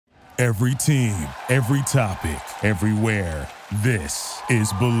Every team, every topic, everywhere. This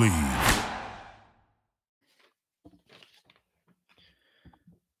is Believe.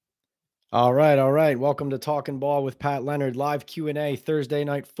 All right. Welcome to Talking Ball with Pat Leonard. Live Q&A, Thursday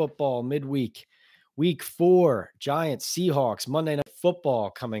Night Football, midweek. Week 4, Giants-Seahawks, Monday Night Football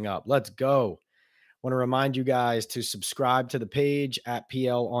coming up. Let's go. Want to remind you guys to subscribe to the page at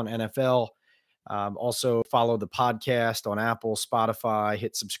PL on NFL. Also follow the podcast on Apple, Spotify,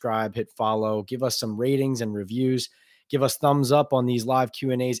 hit subscribe, hit follow, give us some ratings and reviews, give us thumbs up on these live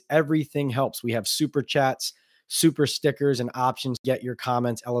Q&As. Everything helps. We have super chats, super stickers, and options. Get your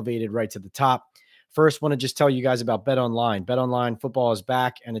comments elevated right to the top. First, want to just tell you guys about BetOnline. BetOnline football is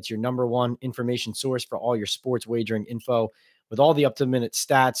back, and it's your number one information source for all your sports wagering info with all the up-to-the-minute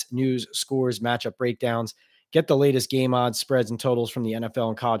stats, news, scores, matchup breakdowns. Get the latest game odds, spreads, and totals from the NFL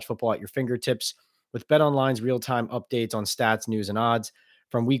and college football at your fingertips with BetOnline's real-time updates on stats, news, and odds.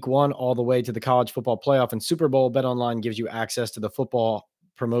 From week 1 all the way to the college football playoff and Super Bowl, BetOnline gives you access to the football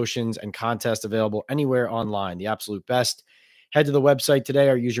promotions and contests available anywhere online, the absolute best. Head to the website today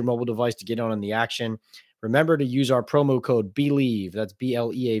or use your mobile device to get on the action. Remember to use our promo code BELIEVE, that's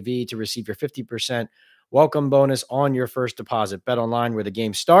BLEAV, to receive your 50% welcome bonus on your first deposit. BetOnline, where the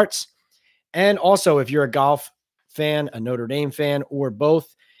game starts. And also, if you're a golf fan, a Notre Dame fan, or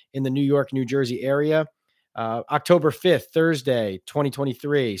both in the New York, New Jersey area, October 5th, Thursday,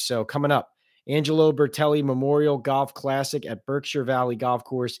 2023. So coming up, Angelo Bertelli Memorial Golf Classic at Berkshire Valley Golf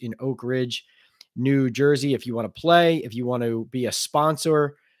Course in Oak Ridge, New Jersey. If you want to play, if you want to be a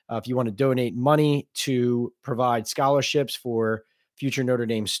sponsor, if you want to donate money to provide scholarships for future Notre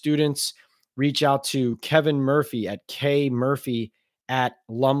Dame students, reach out to Kevin Murphy at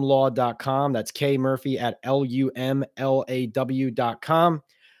kmurphy@lumlaw.com. That's kmurphy@lumlaw.com,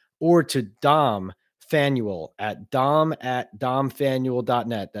 or to Dom Fanuel at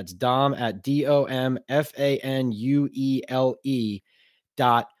dom@domfanuel.net. That's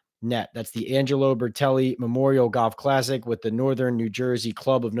dom@domfanuele.net. That's the Angelo Bertelli Memorial Golf Classic with the Northern New Jersey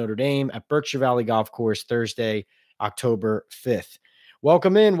Club of Notre Dame at Berkshire Valley Golf Course, Thursday, October 5th.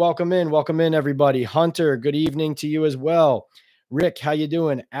 Welcome in, everybody. Hunter, good evening to you as well. Rick, how you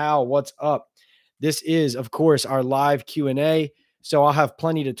doing? Al, what's up? This is, of course, our live Q&A, so I'll have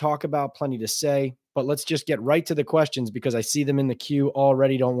plenty to talk about, plenty to say, but let's just get right to the questions because I see them in the queue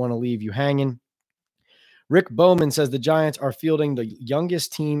already. Don't want to leave you hanging. Rick Bowman says the Giants are fielding the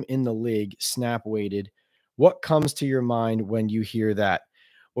youngest team in the league, snap weighted. What comes to your mind when you hear that?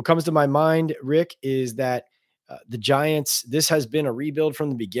 What comes to my mind, Rick, is that the Giants, this has been a rebuild from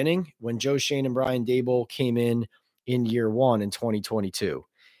the beginning when Joe Schoen and Brian Daboll came in year 1 in 2022.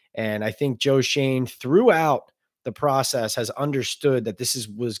 And I think Joe Schoen throughout the process has understood that this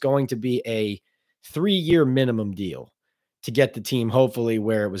was going to be a 3-year minimum deal to get the team hopefully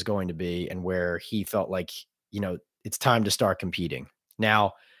where it was going to be and where he felt like, it's time to start competing.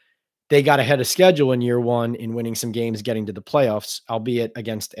 Now, they got ahead of schedule in year 1 in winning some games, getting to the playoffs, albeit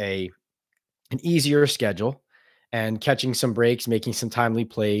against an easier schedule and catching some breaks, making some timely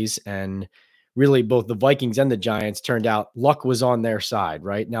plays. And really both the Vikings and the Giants turned out luck was on their side,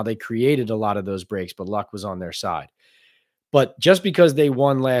 right? Now they created a lot of those breaks, but luck was on their side. But just because they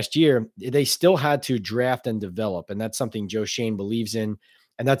won last year, they still had to draft and develop. And that's something Joe Schoen believes in.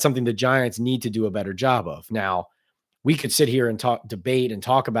 And that's something the Giants need to do a better job of. Now, we could sit here and debate and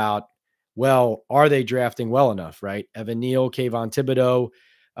talk about, well, are they drafting well enough, right? Evan Neal, Kayvon Thibodeau,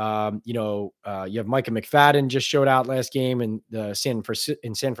 you have Micah McFadden just showed out last game in San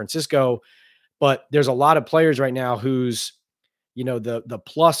Francisco. But there's a lot of players right now who's, the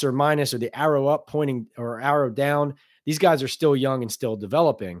plus or minus or the arrow up pointing or arrow down, these guys are still young and still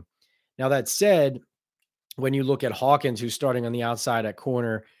developing. Now, that said, when you look at Hawkins, who's starting on the outside at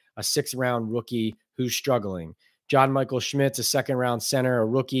corner, a 6th-round rookie who's struggling. John Michael Schmitz, a 2nd-round center, a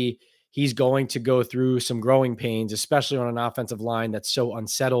rookie. He's going to go through some growing pains, especially on an offensive line that's so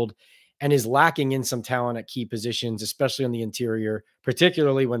unsettled and is lacking in some talent at key positions, especially on the interior,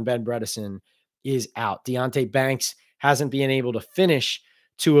 particularly when Ben Bredeson is out. Deonte Banks hasn't been able to finish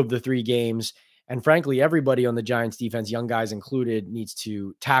 2 of the 3 games. And frankly, everybody on the Giants defense, young guys included, needs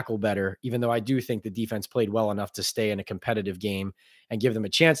to tackle better, even though I do think the defense played well enough to stay in a competitive game and give them a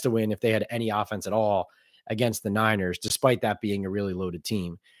chance to win if they had any offense at all against the Niners, despite that being a really loaded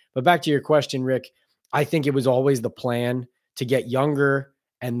team. But back to your question, Rick, I think it was always the plan to get younger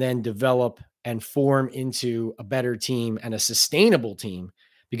and then develop and form into a better team and a sustainable team,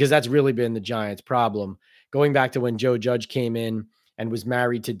 because that's really been the Giants' problem. Going back to when Joe Judge came in and was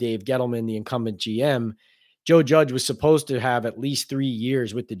married to Dave Gettleman, the incumbent GM, Joe Judge was supposed to have at least 3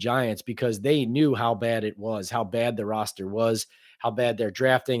 years with the Giants because they knew how bad it was, how bad the roster was, how bad their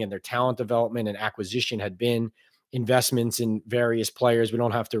drafting and their talent development and acquisition had been, investments in various players. We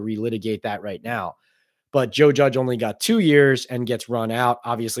don't have to relitigate that right now. But Joe Judge only got 2 years and gets run out.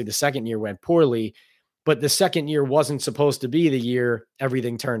 Obviously, the second year went poorly, but the second year wasn't supposed to be the year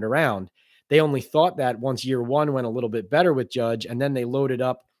everything turned around. They only thought that once year one went a little bit better with Judge, and then they loaded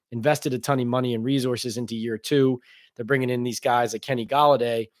up, invested a ton of money and resources into year two. They're bringing in these guys like Kenny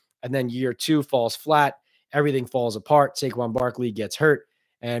Golladay, and then year two falls flat. Everything falls apart. Saquon Barkley gets hurt.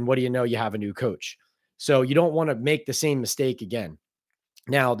 And what do you know? You have a new coach. So you don't want to make the same mistake again.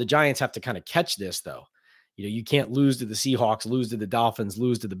 Now, the Giants have to kind of catch this, though. You can't lose to the Seahawks, lose to the Dolphins,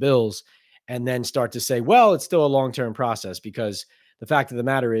 lose to the Bills, and then start to say, well, it's still a long-term process, because the fact of the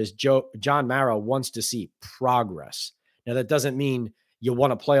matter is John Mara wants to see progress. Now, that doesn't mean you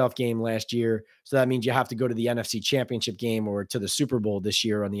won a playoff game last year, so that means you have to go to the NFC Championship game or to the Super Bowl this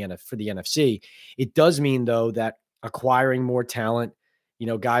year for the NFC. It does mean, though, that acquiring more talent,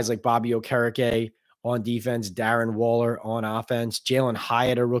 guys like Bobby Okereke on defense, Darren Waller on offense, Jalen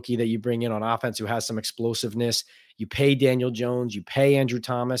Hyatt, a rookie that you bring in on offense who has some explosiveness. You pay Daniel Jones, you pay Andrew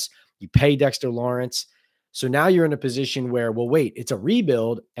Thomas, you pay Dexter Lawrence. So now you're in a position where, well, wait, it's a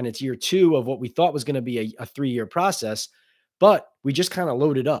rebuild and it's year two of what we thought was going to be a 3-year process, but we just kind of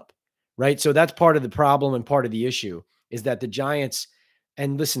loaded up, right? So that's part of the problem, and part of the issue is that the Giants,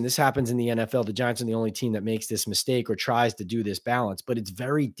 and listen, this happens in the NFL. The Giants are the only team that makes this mistake or tries to do this balance, but it's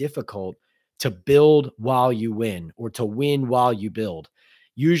very difficult to build while you win, or to win while you build.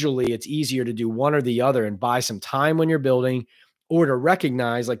 Usually it's easier to do one or the other and buy some time when you're building, or to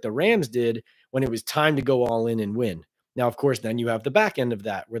recognize, like the Rams did, when it was time to go all in and win. Now, of course, then you have the back end of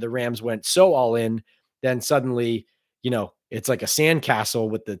that where the Rams went so all in, then suddenly, it's like a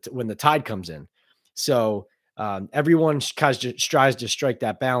sandcastle when the tide comes in. So everyone tries to strike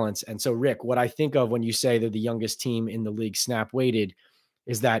that balance. And so, Rick, what I think of when you say they're the youngest team in the league snap weighted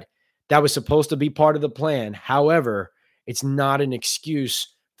is that was supposed to be part of the plan. However, it's not an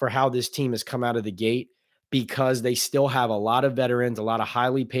excuse for how this team has come out of the gate, because they still have a lot of veterans, a lot of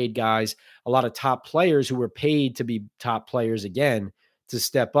highly paid guys, a lot of top players who were paid to be top players again, to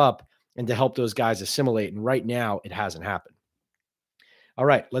step up and to help those guys assimilate. And right now it hasn't happened. All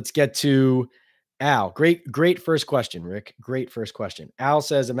right, let's get to Al. Great first question, Rick. Great first question. Al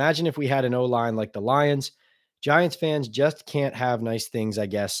says, imagine if we had an O-line like the Lions. Giants fans just can't have nice things, I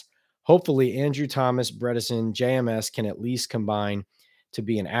guess. Hopefully, Andrew Thomas, Bredesen, JMS can at least combine to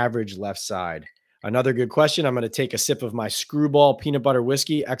be an average left side. Another good question. I'm going to take a sip of my Screwball peanut butter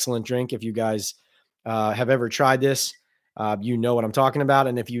whiskey. Excellent drink. If you guys have ever tried this, you know what I'm talking about.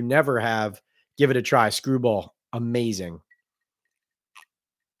 And if you never have, give it a try. Screwball, amazing.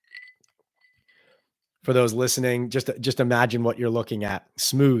 For those listening, just imagine what you're looking at.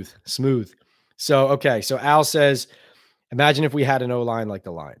 Smooth. So, okay. So Al says, imagine if we had an O-line like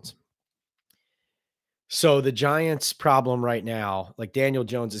the Lions. So the Giants' problem right now, like Daniel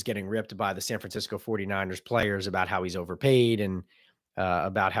Jones is getting ripped by the San Francisco 49ers players about how he's overpaid and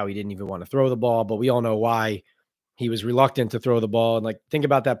about how he didn't even want to throw the ball. But we all know why he was reluctant to throw the ball. And like, think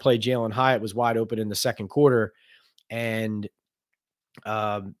about that play. Jalen Hyatt was wide open in the second quarter, and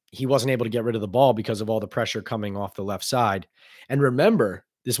he wasn't able to get rid of the ball because of all the pressure coming off the left side. And remember,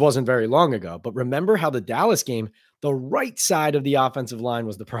 this wasn't very long ago, but remember how the Dallas game, the right side of the offensive line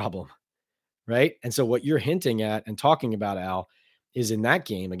was the problem. Right. And so what you're hinting at and talking about, Al, is in that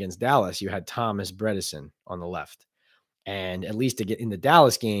game against Dallas, you had Thomas Bredesen on the left. And at least to get in the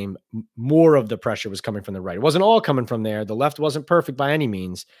Dallas game, more of the pressure was coming from the right. It wasn't all coming from there. The left wasn't perfect by any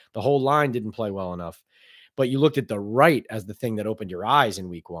means. The whole line didn't play well enough. But you looked at the right as the thing that opened your eyes in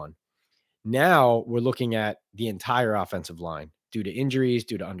week one. Now we're looking at the entire offensive line due to injuries,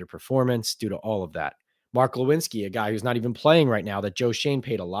 due to underperformance, due to all of that. Mark Lewinsky, a guy who's not even playing right now, that Joe Shane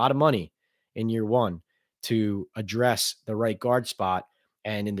paid a lot of money in year one to address the right guard spot.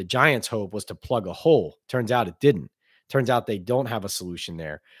 And in the Giants' hope was to plug a hole. Turns out it didn't. Turns out they don't have a solution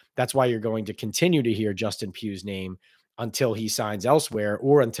there. That's why you're going to continue to hear Justin Pugh's name until he signs elsewhere,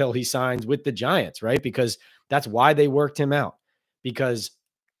 or until he signs with the Giants, right? Because that's why they worked him out, because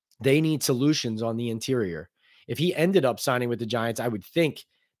they need solutions on the interior. If he ended up signing with the Giants, I would think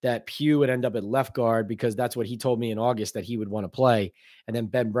that Pugh would end up at left guard, because that's what he told me in August that he would want to play. And then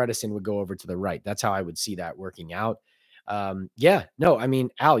Ben Bredesen would go over to the right. That's how I would see that working out. Al,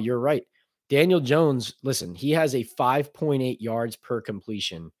 you're right. Daniel Jones, listen, he has a 5.8 yards per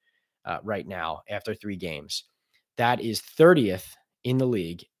completion right now after 3 games. That is 30th in the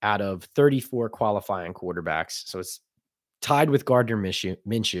league out of 34 qualifying quarterbacks. So it's tied with Gardner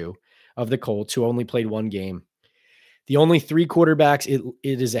Minshew of the Colts, who only played 1 game. The only 3 quarterbacks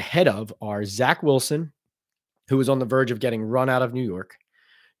it is ahead of are Zach Wilson, who was on the verge of getting run out of New York.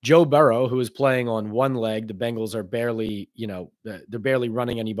 Joe Burrow, who is playing on one leg. The Bengals are barely, they're barely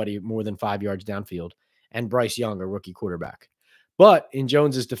running anybody more than 5 yards downfield. And Bryce Young, a rookie quarterback. But in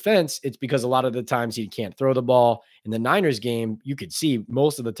Jones's defense, it's because a lot of the times he can't throw the ball. In the Niners game, you could see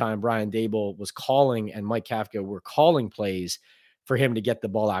most of the time Brian Daboll was calling and Mike Kafka were calling plays for him to get the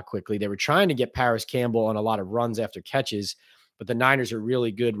ball out quickly. They were trying to get Paris Campbell on a lot of runs after catches, but the Niners are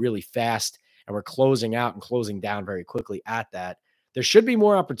really good, really fast, and we're closing out and closing down very quickly at that. There should be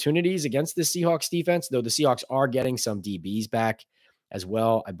more opportunities against the Seahawks defense, though the Seahawks are getting some DBs back as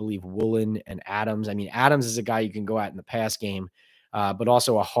well. I believe Woolen and Adams. I mean, Adams is a guy you can go at in the pass game, but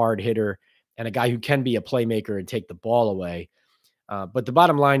also a hard hitter and a guy who can be a playmaker and take the ball away. But the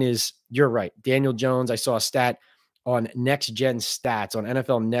bottom line is, you're right. Daniel Jones, I saw a stat on Next Gen Stats, on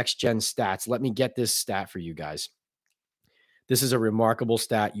NFL Next Gen Stats. Let me get this stat for you guys. This is a remarkable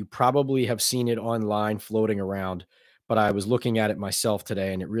stat. You probably have seen it online floating around, but I was looking at it myself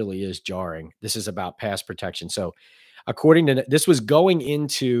today, and it really is jarring. This is about pass protection. So according to this, was going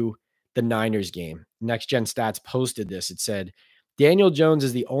into the Niners game. Next Gen Stats posted this. It said, Daniel Jones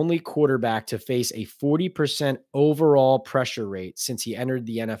is the only quarterback to face a 40% overall pressure rate since he entered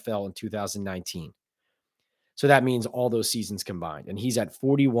the NFL in 2019. So that means all those seasons combined. And he's at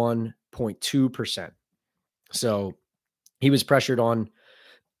 41.2%. So he was pressured on,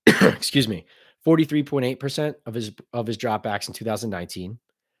 43.8% of his dropbacks in 2019,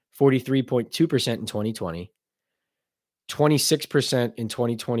 43.2% in 2020, 26% in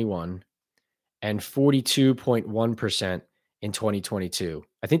 2021, and 42.1% in 2022.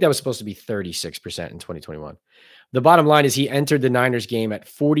 I think that was supposed to be 36% in 2021. The bottom line is he entered the Niners game at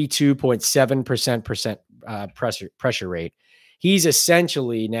 42.7% pressure rate. He's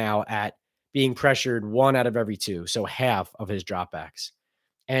essentially now at being pressured 1 out of every 2, so half of his dropbacks.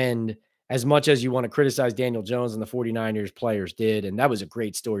 And as much as you want to criticize Daniel Jones and the 49ers players did, and that was a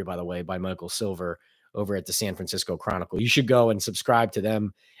great story, by the way, by Michael Silver over at the San Francisco Chronicle. You should go and subscribe to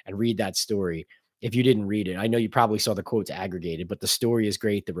them and read that story if you didn't read it. I know you probably saw the quotes aggregated, but the story is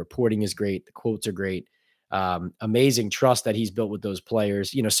great. The reporting is great. The quotes are great. Amazing trust that he's built with those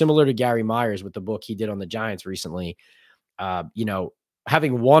players, similar to Gary Myers with the book he did on the Giants recently.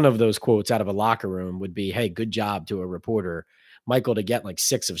 Having one of those quotes out of a locker room would be, hey, good job to a reporter. Michael, to get like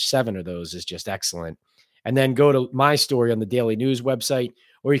 6 of 7 of those is just excellent. And then go to my story on the Daily News website,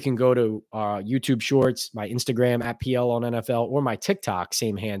 or you can go to YouTube Shorts, my Instagram at PL on NFL, or my TikTok,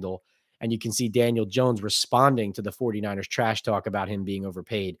 same handle. And you can see Daniel Jones responding to the 49ers trash talk about him being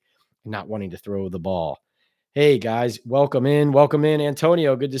overpaid and not wanting to throw the ball. Hey, guys, welcome in. Welcome in,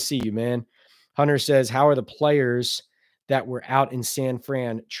 Antonio. Good to see you, man. Hunter says, how are the players that were out in San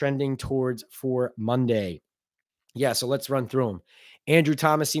Fran trending towards for Monday? Yeah, so let's run through them. Andrew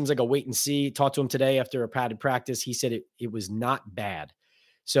Thomas seems like a wait and see. Talked to him today after a padded practice. He said it was not bad.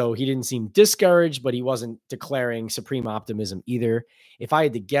 So he didn't seem discouraged, but he wasn't declaring supreme optimism either. If I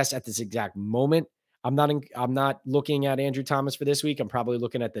had to guess at this exact moment, I'm not looking at Andrew Thomas for this week. I'm probably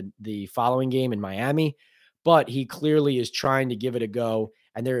looking at the following game in Miami, but he clearly is trying to give it a go,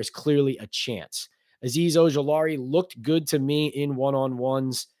 and there is clearly a chance. Azeez Ojulari looked good to me in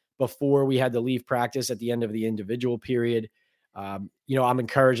one-on-ones before we had to leave practice at the end of the individual period. I'm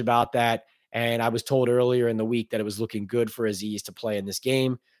encouraged about that. And I was told earlier in the week that it was looking good for Azeez to play in this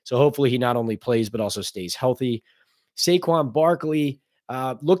game. So hopefully he not only plays, but also stays healthy. Saquon Barkley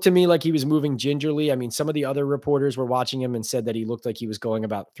looked to me like he was moving gingerly. I mean, some of the other reporters were watching him and said that he looked like he was going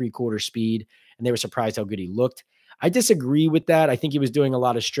about 3/4 speed, and they were surprised how good he looked. I disagree with that. I think he was doing a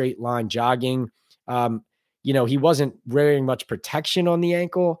lot of straight line jogging. He wasn't wearing much protection on the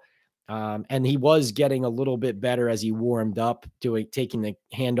ankle. And he was getting a little bit better as he warmed up, taking the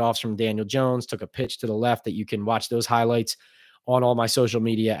handoffs from Daniel Jones, took a pitch to the left that you can watch those highlights on all my social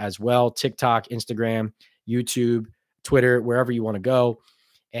media as well. TikTok, Instagram, YouTube, Twitter, wherever you want to go.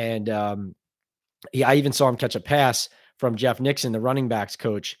 And I even saw him catch a pass from Jeff Nixon, the running backs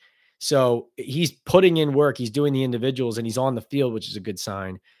coach. So he's putting in work. He's doing the individuals and he's on the field, which is a good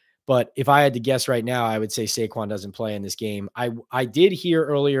sign. But if I had to guess right now, I would say Saquon doesn't play in this game. I did hear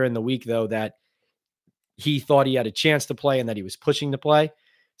earlier in the week, though, that he thought he had a chance to play and that he was pushing to play.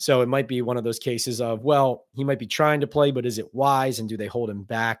 So it might be one of those cases of, well, he might be trying to play, but is it wise? And do they hold him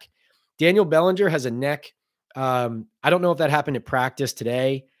back? Daniel Bellinger has a neck. I don't know if that happened at practice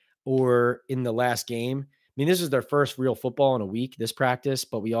today or in the last game. I mean, this is their first real football in a week, this practice,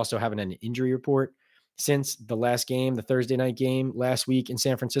 but we also haven't had an injury report since the last game, the Thursday night game last week in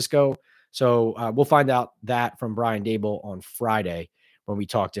San Francisco. So we'll find out that from Brian Daboll on Friday when we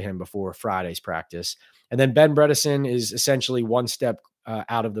talk to him before Friday's practice. And then Ben Bredesen is essentially one step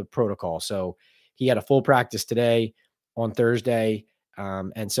out of the protocol. So He had a full practice today on Thursday.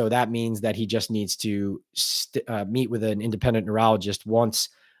 And so that means that he just needs to meet with an independent neurologist once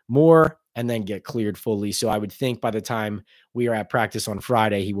more and then get cleared fully. So I would think by the time we are at practice on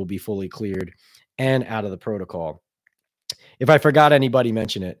Friday, he will be fully cleared and out of the protocol. If I forgot anybody,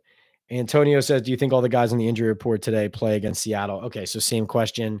 mention it. Antonio says, do you think all the guys on the injury report today play against Seattle? Okay, so same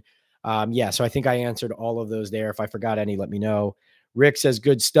question. So I think I answered all of those there. If I forgot any, let me know. Rick says,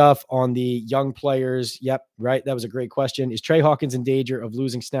 good stuff on the young players. Yep, right. That was a great question. Is Trey Hawkins in danger of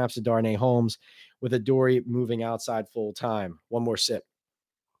losing snaps to Darnay Holmes with Adoree moving outside full time? One more sip.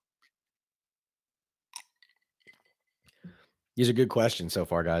 These are good questions so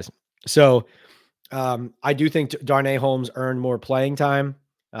far, guys. So I do think Darnay Holmes earned more playing time,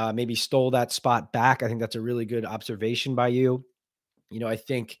 maybe stole that spot back. I think that's a really good observation by you. I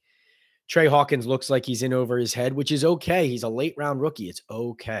think Trey Hawkins looks like he's in over his head, which is okay. He's a late round rookie. It's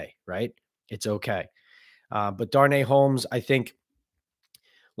okay, right? It's okay. But Darnay Holmes, I think,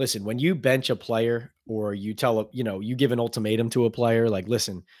 listen, when you bench a player or you you give an ultimatum to a player, like,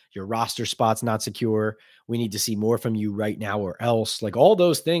 listen, your roster spot's not secure. We need to see more from you right now or else. Like, all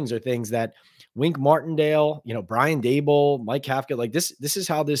those things are things that Wink Martindale, Brian Daboll, Mike Kafka, like this is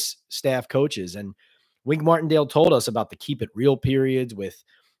how this staff coaches. And Wink Martindale told us about the keep it real periods with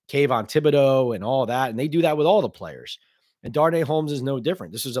Kayvon Thibodeau and all that. And they do that with all the players. And Darnay Holmes is no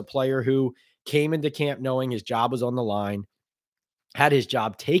different. This is a player who came into camp knowing his job was on the line, had his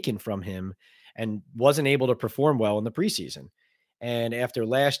job taken from him, and wasn't able to perform well in the preseason. And after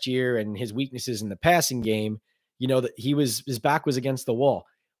last year and his weaknesses in the passing game, that his back was against the wall.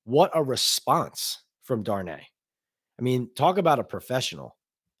 What a response from Darnay. I mean, talk about a professional.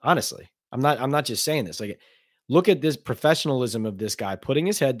 Honestly, I'm not just saying this. Like, look at this professionalism of this guy putting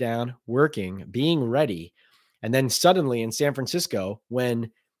his head down, working, being ready. And then suddenly in San Francisco,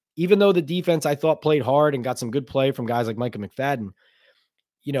 when even though the defense I thought played hard and got some good play from guys like Micah McFadden,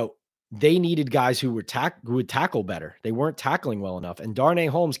 they needed guys who would tackle better. They weren't tackling well enough. And Darnay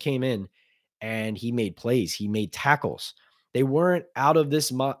Holmes came in and he made plays. He made tackles. They weren't out of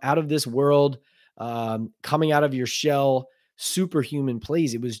this world, coming out of your shell, superhuman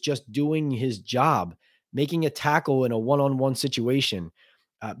plays. It was just doing his job, making a tackle in a one-on-one situation,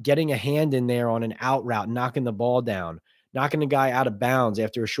 getting a hand in there on an out route, knocking the ball down, knocking the guy out of bounds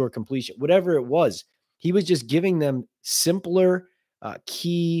after a short completion, whatever it was. He was just giving them simpler,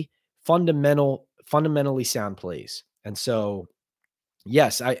 key, fundamentally sound plays. And so,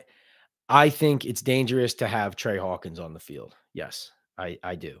 yes, I think it's dangerous to have Trey Hawkins on the field. Yes,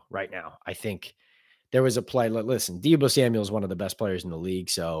 I do right now. I think there was a play. Listen, Deebo Samuel is one of the best players in the league.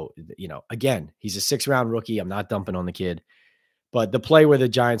 So, again, he's a 6th-round rookie. I'm not dumping on the kid. But the play where the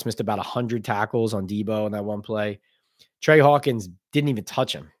Giants missed about 100 tackles on Deebo in that one play, Trey Hawkins didn't even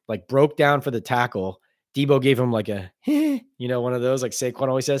touch him, like broke down for the tackle. Deebo gave him like a, one of those, like Saquon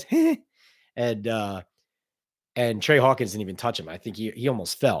always says, and Trey Hawkins didn't even touch him. I think he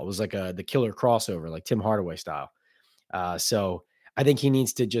almost fell. It was like the killer crossover, like Tim Hardaway style. So I think he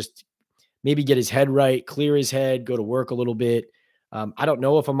needs to just maybe get his head right, clear his head, go to work a little bit. I don't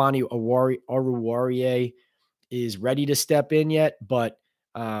know if Amani Oruwariye is ready to step in yet, but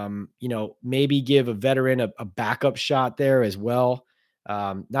maybe give a veteran a backup shot there as well. You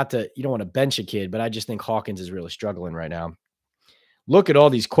don't want to bench a kid, but I just think Hawkins is really struggling right now. Look at all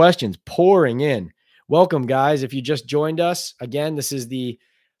these questions pouring in. Welcome, guys. If you just joined us, again, this is the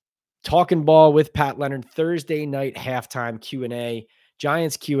Talking Ball with Pat Leonard Thursday night halftime Q&A,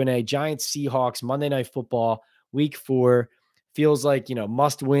 Giants Q&A, Giants-Seahawks, Monday Night Football, Week 4. Feels like,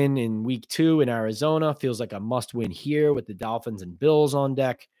 must win in Week 2 in Arizona. Feels like a must win here with the Dolphins and Bills on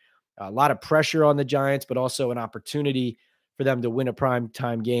deck. A lot of pressure on the Giants, but also an opportunity for them to win a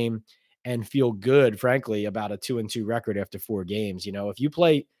primetime game and feel good, frankly, about a 2-2 record after 4 games. If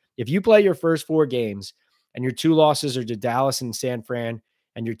you play your first 4 games and your 2 losses are to Dallas and San Fran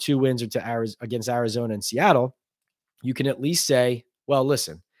and your 2 wins are against Arizona and Seattle, you can at least say, well,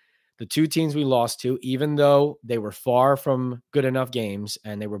 listen, the 2 teams we lost to, even though they were far from good enough games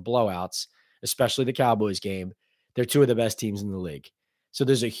and they were blowouts, especially the Cowboys game, they're 2 of the best teams in the league. So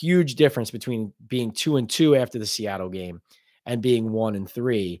there's a huge difference between being 2-2 after the Seattle game and being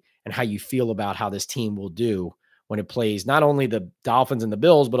 1-3, and how you feel about how this team will do when it plays not only the Dolphins and the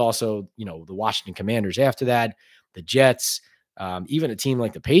Bills, but also, the Washington Commanders after that, the Jets, even a team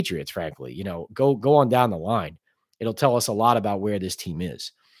like the Patriots, frankly, go on down the line. It'll tell us a lot about where this team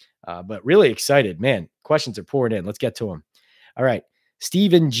is. But really excited, man. Questions are pouring in. Let's get to them. All right.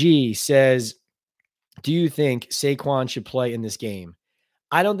 Stephen G says, do you think Saquon should play in this game?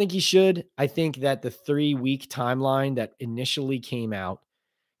 I don't think he should. I think that the 3-week timeline that initially came out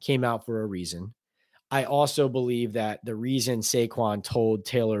for a reason. I also believe that the reason Saquon told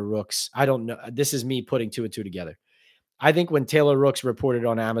Taylor Rooks, I don't know, this is me putting two and two together. I think when Taylor Rooks reported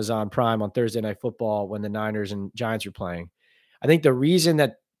on Amazon Prime on Thursday Night Football when the Niners and Giants were playing, I think the reason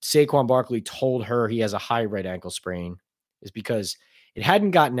that Saquon Barkley told her he has a high right ankle sprain is because it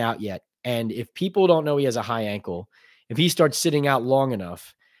hadn't gotten out yet. And if people don't know he has a high ankle, if he starts sitting out long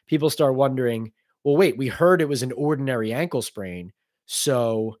enough, people start wondering, well, wait, we heard it was an ordinary ankle sprain.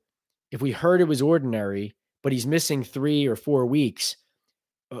 So if we heard it was ordinary, but he's missing 3 or 4 weeks,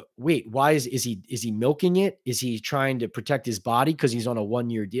 wait, why is he milking it? Is he trying to protect his body because he's on a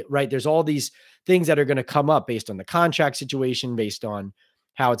 1-year deal? Right? There's all these things that are going to come up based on the contract situation, based on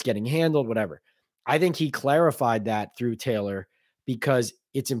how it's getting handled, whatever. I think he clarified that through Taylor because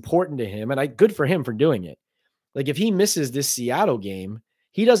it's important to him, and good for him for doing it. Like if he misses this Seattle game,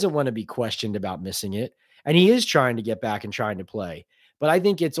 he doesn't want to be questioned about missing it, and he is trying to get back and trying to play. But I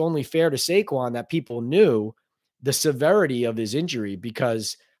think it's only fair to Saquon that people knew the severity of his injury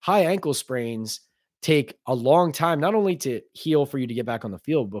because high ankle sprains take a long time, not only to heal for you to get back on the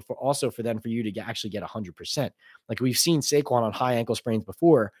field, but also for you to actually get 100%. Like we've seen Saquon on high ankle sprains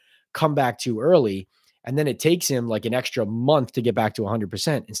before come back too early. And then it takes him like an extra month to get back to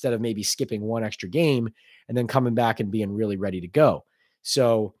 100% instead of maybe skipping one extra game and then coming back and being really ready to go.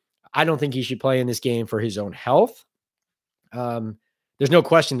 So I don't think he should play in this game for his own health. There's no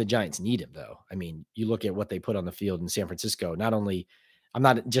question the Giants need him, though. I mean, you look at what they put on the field in San Francisco. Not only, I'm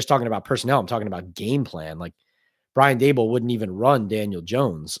not just talking about personnel, I'm talking about game plan. Like Brian Daboll wouldn't even run Daniel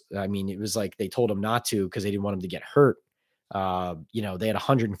Jones. I mean, it was like they told him not to because they didn't want him to get hurt. They had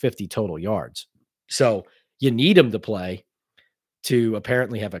 150 total yards. So you need him to play to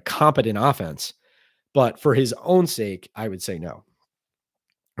apparently have a competent offense. But for his own sake, I would say no.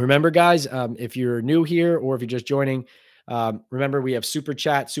 Remember, guys, if you're new here or if you're just joining, remember we have super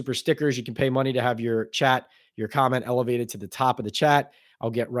chat, super stickers. You can pay money to have your chat, your comment elevated to the top of the chat. I'll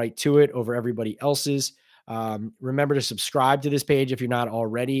get right to it over everybody else's. Remember to subscribe to this page if you're not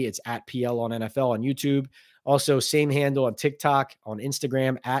already. It's at PL on NFL on YouTube. Also, same handle on TikTok, on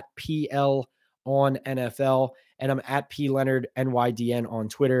Instagram, at PL on NFL. And I'm at P Leonard NYDN on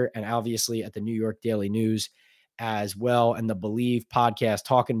Twitter, and obviously at the New York Daily News as well. And the Believe podcast,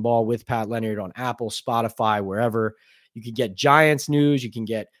 Talking Ball with Pat Leonard on Apple, Spotify, wherever. You can get Giants news, you can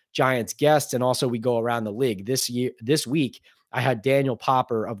get Giants guests, and also we go around the league. This week, I had Daniel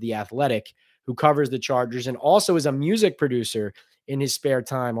Popper of The Athletic, who covers the Chargers and also is a music producer in his spare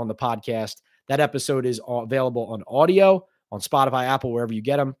time on the podcast. That episode is available on audio, on Spotify, Apple, wherever you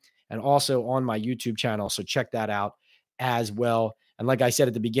get them, and also on my YouTube channel. So check that out as well. And like I said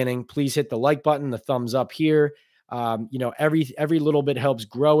at the beginning, please hit the like button, the thumbs up here. Every little bit helps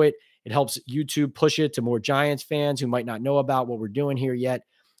grow it. It helps YouTube push it to more Giants fans who might not know about what we're doing here yet.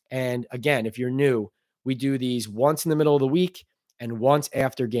 And again, if you're new, we do these once in the middle of the week and once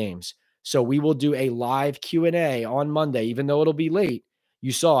after games. So we will do a live Q&A on Monday, even though it'll be late.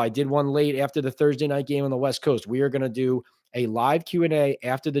 You saw I did one late after the Thursday night game on the West Coast. We are going to do a live Q&A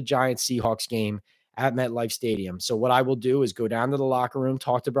after the Giants-Seahawks game at MetLife Stadium. So what I will do is go down to the locker room,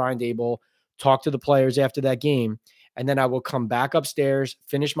 talk to Brian Daboll, talk to the players after that game, and then I will come back upstairs,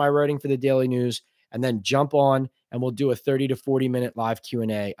 finish my writing for the Daily News, and then jump on and we'll do a 30 to 40 minute live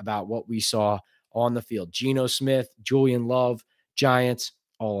Q&A about what we saw on the field. Geno Smith, Julian Love, Giants,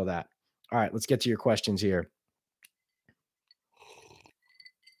 all of that. All right, let's get to your questions here.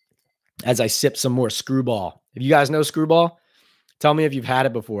 As I sip some more Screwball. If you guys know Screwball, tell me if you've had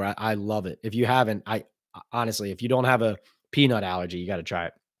it before. I love it. If you haven't, honestly, if you don't have a peanut allergy, you got to try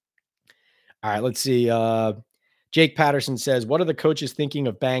it. All right, let's see. Jake Patterson says, what are the coaches thinking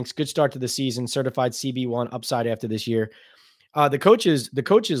of Banks? Good start to the season, certified CB1 upside after this year. The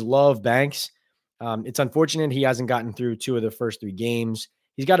coaches love Banks. It's unfortunate he hasn't gotten through 2 of the first 3 games.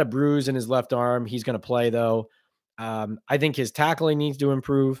 He's got a bruise in his left arm. He's going to play, though. I think his tackling needs to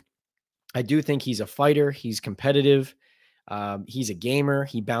improve. I do think he's a fighter. He's competitive. He's a gamer.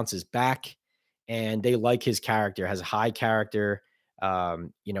 He bounces back, and they like his character, has a high character.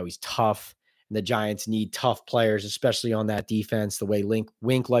 He's tough. And the Giants need tough players, especially on that defense, the way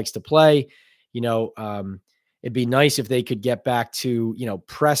Wink likes to play. It'd be nice if they could get back to,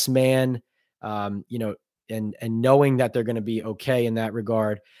 press man, and knowing that they're going to be okay in that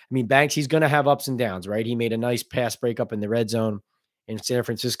regard. I mean, Banks, he's going to have ups and downs, right? He made a nice pass breakup in the red zone in San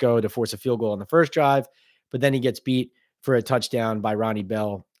Francisco to force a field goal on the first drive, but then he gets beat for a touchdown by Ronnie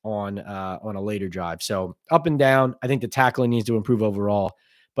Bell on a later drive. So up and down. I think the tackling needs to improve overall.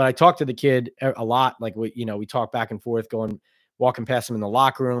 But I talk to the kid a lot. Like we talk back and forth, walking past him in the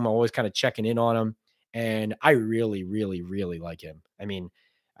locker room. I'm always kind of checking in on him. And I really, really, really like him. I mean,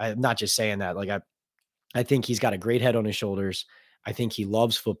 I'm not just saying that. Like I think he's got a great head on his shoulders. I think he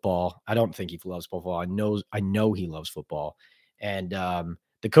loves football. I don't think he loves football. I know he loves football. And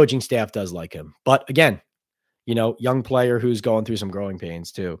the coaching staff does like him. But again, young player who's going through some growing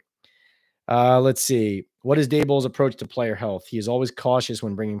pains too. Let's see. What is Daboll's approach to player health? He is always cautious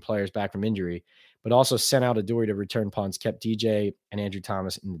when bringing players back from injury, but also sent out Adoree to return punts, kept DJ and Andrew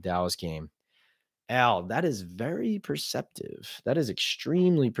Thomas in the Dallas game. Al, that is very perceptive. That is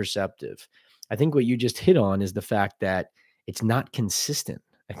extremely perceptive. I think what you just hit on is the fact that it's not consistent,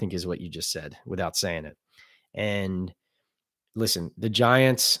 I think is what you just said without saying it. And listen, the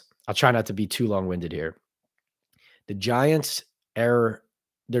Giants, I'll try not to be too long-winded here. The Giants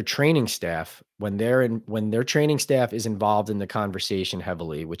their training staff, when their training staff is involved in the conversation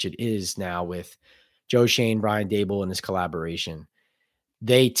heavily, which it is now with Joe Shane, Brian Daboll, and this collaboration,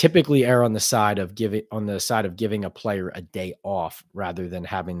 they typically err on the side of giving a player a day off rather than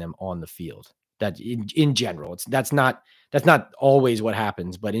having them on the field. That in general, that's not always what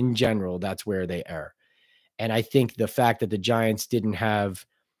happens, but in general, that's where they err. And I think the fact that the Giants didn't have,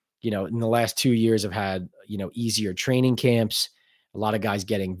 in the last 2 years have had, easier training camps, a lot of guys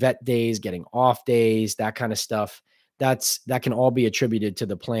getting vet days, getting off days, that kind of stuff. That can all be attributed to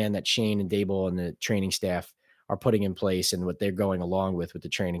the plan that Shane and Daboll and the training staff are putting in place and what they're going along with the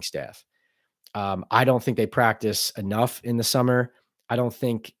training staff. I don't think they practice enough in the summer.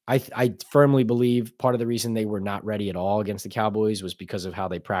 I firmly believe part of the reason they were not ready at all against the Cowboys was because of how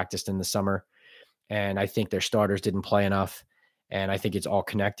they practiced in the summer. And I think their starters didn't play enough. And I think it's all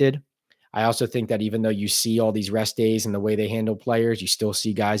connected. I also think that even though you see all these rest days and the way they handle players, you still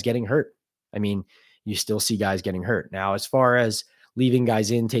see guys getting hurt. I mean, you still see guys getting hurt. Now, as far as leaving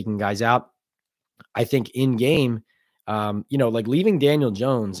guys in, taking guys out, I think in game, like leaving Daniel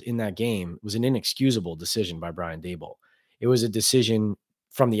Jones in that game was an inexcusable decision by Brian Daboll. It was a decision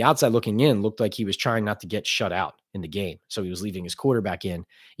from the outside looking in, looked like he was trying not to get shut out in the game. So he was leaving his quarterback in,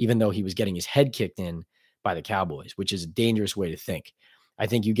 even though he was getting his head kicked in by the Cowboys, which is a dangerous way to think. I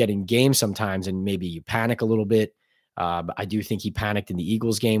think you get in games sometimes and maybe you panic a little bit. But I do think he panicked in the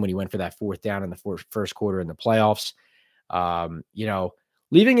Eagles game when he went for that fourth down in the first quarter in the playoffs.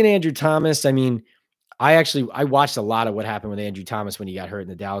 Leaving in Andrew Thomas, I mean, I watched a lot of what happened with Andrew Thomas when he got hurt in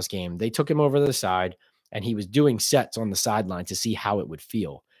the Dallas game. They took him over to the side and he was doing sets on the sideline to see how it would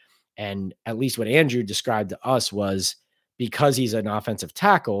feel. And at least what Andrew described to us was because he's an offensive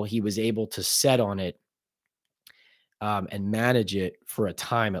tackle, he was able to set on it and manage it for a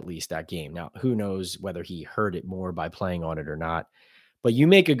time, at least that game. Now, who knows whether he hurt it more by playing on it or not, but you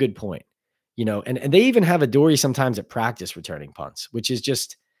make a good point, and they even have Adoree sometimes at practice returning punts, which is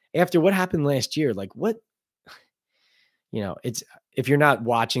just after what happened last year, like what, it's, if you're not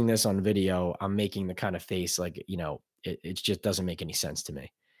watching this on video, I'm making the kind of face like, it just doesn't make any sense to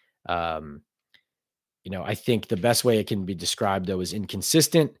me. I think the best way it can be described though is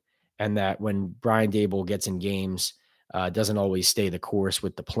inconsistent, and that when Brian Daboll gets in games, doesn't always stay the course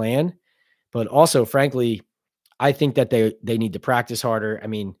with the plan. But also, frankly, I think that they need to practice harder. I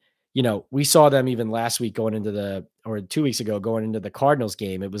mean, we saw them even last week or 2 weeks ago going into the Cardinals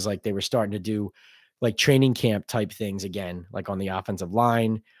game. It was like they were starting to do like training camp type things again, like on the offensive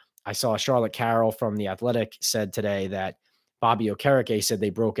line. I saw Charlotte Carroll from The Athletic said today that Bobby Okereke said they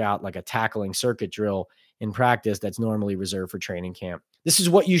broke out like a tackling circuit drill in practice that's normally reserved for training camp. This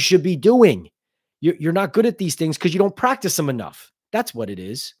is what you should be doing. You're not good at these things because you don't practice them enough. That's what it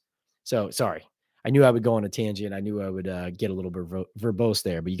is. So sorry. I knew I would go on a tangent. I knew I would get a little bit verbose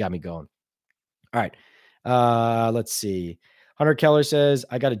there, but you got me going. All right. Let's see. Hunter Keller says,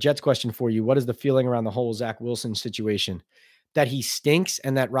 I got a Jets question for you. What is the feeling around the whole Zach Wilson situation? That he stinks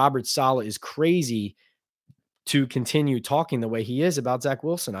and that Robert Saleh is crazy to continue talking the way he is about Zach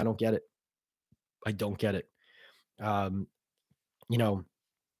Wilson. I don't get it. I don't get it.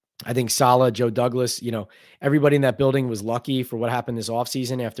 I think Saleh, Joe Douglas, everybody in that building was lucky for what happened this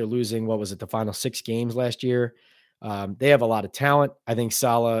offseason after losing, the final 6 games last year. They have a lot of talent. I think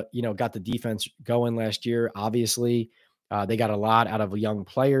Saleh, got the defense going last year. Obviously, they got a lot out of young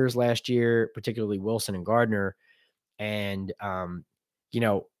players last year, particularly Wilson and Gardner. And,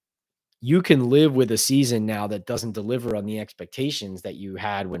 you can live with a season now that doesn't deliver on the expectations that you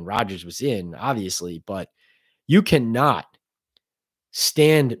had when Rodgers was in, obviously, but you cannot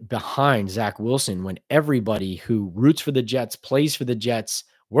stand behind Zach Wilson when everybody who roots for the Jets, plays for the Jets,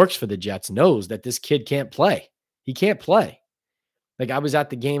 works for the Jets knows that this kid can't play. He can't play. Like I was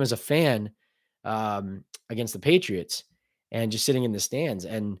at the game as a fan against the Patriots and just sitting in the stands,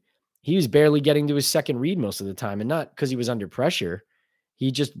 and he was barely getting to his second read most of the time, and not because he was under pressure.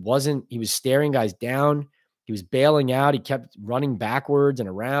 He just wasn't. He was staring guys down. He was bailing out. He kept running backwards and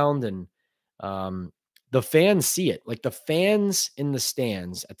around, and the fans see it. Like the fans in the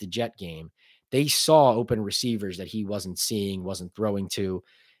stands at the Jet game, they saw open receivers that he wasn't seeing, wasn't throwing to,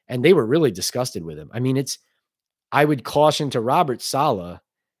 and they were really disgusted with him. I mean, I would caution to Robert Saleh,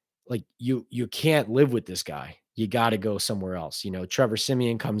 like you can't live with this guy. You got to go somewhere else. Trevor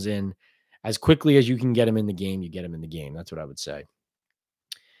Siemian comes in as quickly as you can get him in the game. You get him in the game. That's what I would say.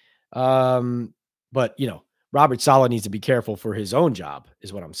 But Robert Saleh needs to be careful for his own job,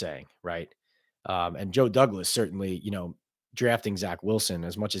 is what I'm saying, right? And Joe Douglas certainly, drafting Zach Wilson,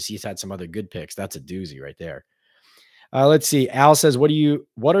 as much as he's had some other good picks, that's a doozy right there. Let's see. Al says,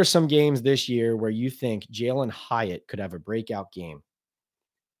 what are some games this year where you think Jalen Hyatt could have a breakout game?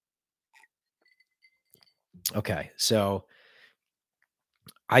 Okay. So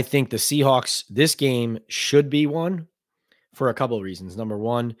I think the Seahawks, this game should be one for a couple of reasons. Number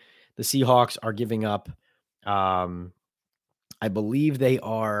one, the Seahawks are giving up, I believe they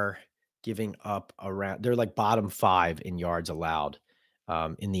are giving up around, they're like bottom 5 in yards allowed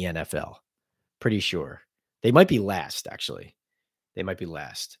in the NFL. Pretty sure. They might be last, actually. They might be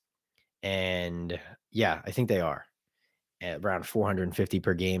last. And yeah, I think they are at around 450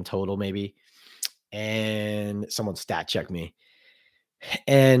 per game total, maybe. And someone stat check me.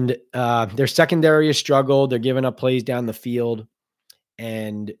 And their secondary has struggled. They're giving up plays down the field.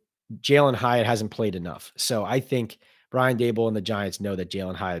 And Jalen Hyatt hasn't played enough. So I think Brian Daboll and the Giants know that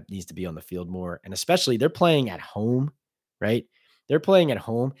Jalen Hyatt needs to be on the field more. And especially they're playing at home, right? They're playing at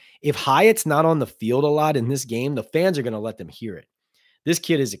home. If Hyatt's not on the field a lot in this game, the fans are going to let them hear it. This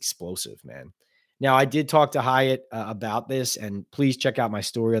kid is explosive, man. Now, I did talk to Hyatt about this, and please check out my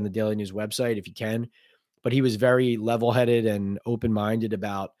story on the Daily News website if you can. But he was very level-headed and open-minded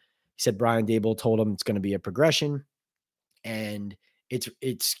about, he said Brian Daboll told him it's going to be a progression, and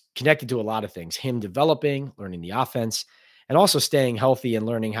it's connected to a lot of things. Him developing, learning the offense, and also staying healthy and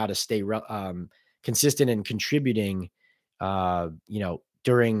learning how to stay consistent and contributing,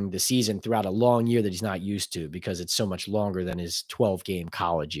 during the season throughout a long year that he's not used to, because it's so much longer than his 12-game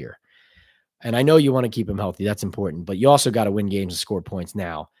college year. And I know you want to keep him healthy. That's important, but you also got to win games and score points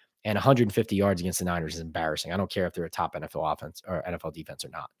now. And 150 yards against the Niners is embarrassing. I don't care if they're a top NFL offense or NFL defense or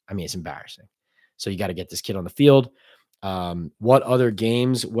not. I mean, it's embarrassing. So you got to get this kid on the field. What other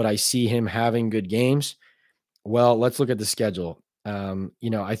games would I see him having good games? Well, let's look at the schedule.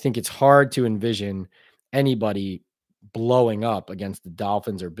 I think it's hard to envision anybody blowing up against the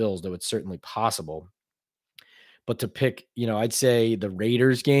Dolphins or Bills, though it's certainly possible. But to pick, I'd say the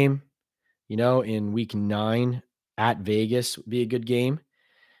Raiders game, in week 9 at Vegas would be a good game.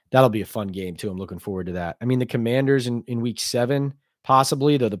 That'll be a fun game too. I'm looking forward to that. I mean, the Commanders in week 7,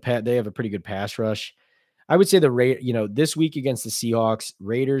 possibly, though they have a pretty good pass rush. I would say this week against the Seahawks,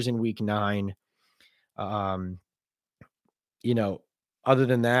 Raiders in week 9. Other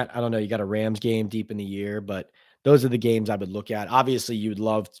than that, I don't know. You got a Rams game deep in the year, but those are the games I would look at. Obviously, you'd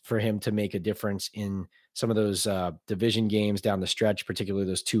love for him to make a difference in some of those division games down the stretch, particularly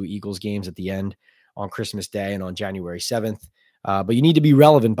those 2 Eagles games at the end on Christmas Day and on January 7th. But you need to be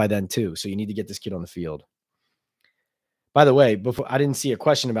relevant by then too. So you need to get this kid on the field. By the way, before, I didn't see a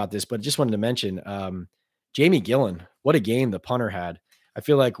question about this, but just wanted to mention Jamie Gillen. What a game the punter had. I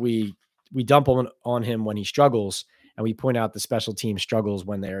feel like we dump on him when he struggles, and we point out the special team struggles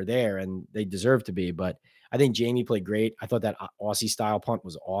when they're there, and they deserve to be. But I think Jamie played great. I thought that Aussie style punt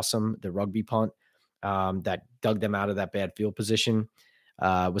was awesome. The rugby punt that dug them out of that bad field position.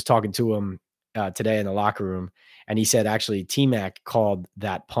 Was talking to him today in the locker room, and he said actually T-Mac called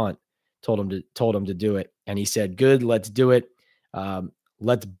that punt, told him to do it, and he said, "Good, let's do it.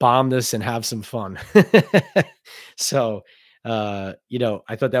 Let's bomb this and have some fun." So, I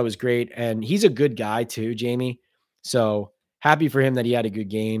thought that was great, and he's a good guy too, Jamie. So happy for him that he had a good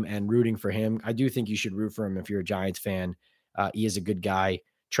game, and rooting for him. I do think you should root for him if you're a Giants fan. He is a good guy,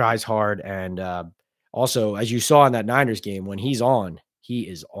 tries hard, and also, as you saw in that Niners game, when he's on, he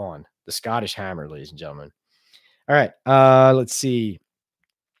is on. The Scottish Hammer, ladies and gentlemen. All right, let's see.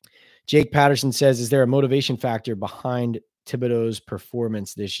 Jake Patterson says, is there a motivation factor behind Thibodeau's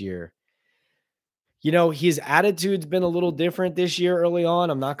performance this year? His attitude's been a little different this year early on.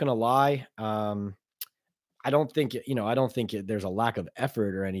 I'm not going to lie. I don't think there's a lack of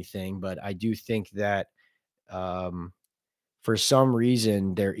effort or anything, but I do think that for some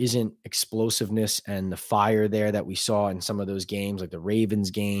reason there isn't explosiveness and the fire there that we saw in some of those games, like the Ravens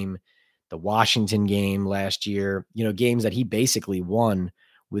game, the Washington game last year, games that he basically won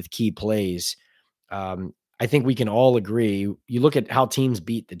with key plays. I think we can all agree. You look at how teams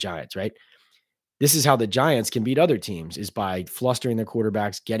beat the Giants, right? This is how the Giants can beat other teams, is by flustering their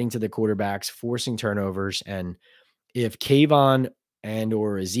quarterbacks, getting to the quarterbacks, forcing turnovers. And if Kayvon and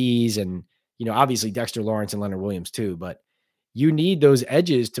or Aziz and, obviously Dexter Lawrence and Leonard Williams too, but you need those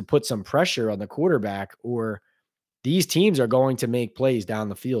edges to put some pressure on the quarterback, or these teams are going to make plays down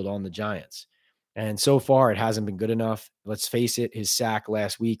the field on the Giants. And so far, it hasn't been good enough. Let's face it, his sack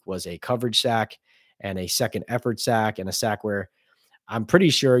last week was a coverage sack and a second effort sack, and a sack where I'm pretty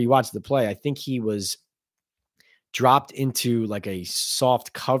sure you watched the play. I think he was dropped into like a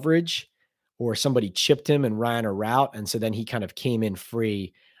soft coverage, or somebody chipped him and ran a route. And so then he kind of came in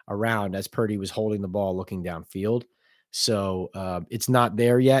free around as Purdy was holding the ball looking downfield. So it's not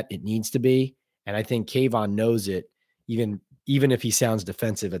there yet. It needs to be. And I think Kayvon knows it, even if he sounds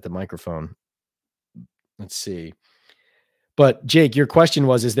defensive at the microphone. Let's see. But Jake, your question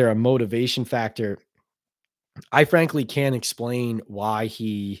was, is there a motivation factor? I frankly can't explain why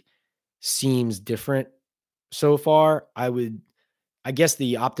he seems different so far. I guess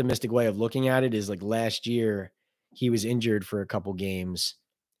the optimistic way of looking at it is like last year he was injured for a couple games,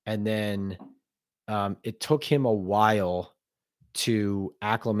 and then it took him a while to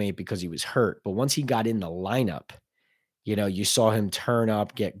acclimate because he was hurt. But once he got in the lineup, you saw him turn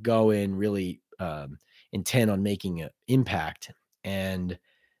up, get going, really intent on making an impact. And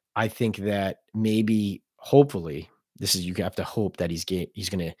I think that maybe, hopefully, you have to hope that he's going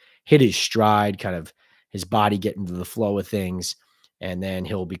to hit his stride, kind of his body get into the flow of things, and then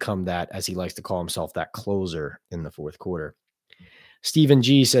he'll become that, as he likes to call himself, that closer in the fourth quarter. Stephen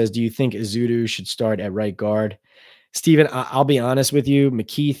G says, do you think Ezeudu should start at right guard? Stephen, I'll be honest with you.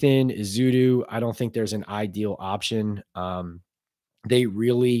 McKeithen, Ezeudu, I don't think there's an ideal option. They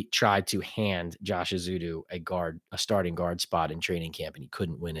really tried to hand Josh Ezeudu a starting guard spot in training camp, and he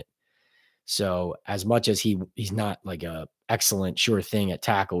couldn't win it. So as much as he's not like a excellent sure thing at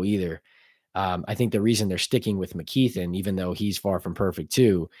tackle either, I think the reason they're sticking with McKeithen, even though he's far from perfect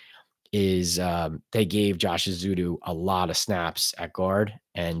too, is they gave Josh Ezeudu a lot of snaps at guard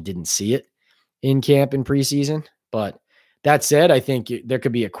and didn't see it in camp in preseason. But that said, I think there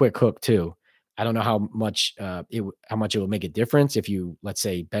could be a quick hook too. I don't know how much it will make a difference if you, let's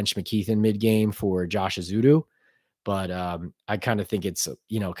say, bench McKeithen mid-game for Josh Ezeudu. But I kind of think it's,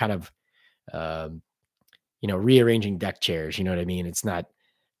 rearranging deck chairs. You know what I mean? It's not,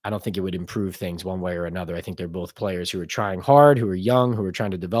 I don't think it would improve things one way or another. I think they're both players who are trying hard, who are young, who are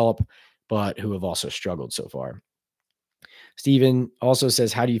trying to develop, but who have also struggled so far. Steven also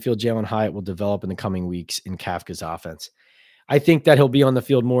says, how do you feel Jalen Hyatt will develop in the coming weeks in Kafka's offense? I think that he'll be on the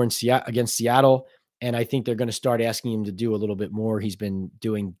field more against Seattle, and I think they're going to start asking him to do a little bit more. He's been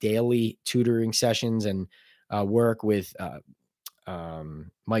doing daily tutoring sessions and work with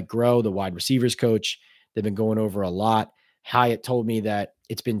Mike Groh, the wide receivers coach. They've been going over a lot. Hyatt told me that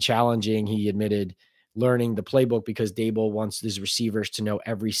it's been challenging. He admitted learning the playbook because Daboll wants his receivers to know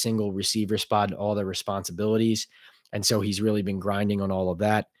every single receiver spot and all their responsibilities. And so he's really been grinding on all of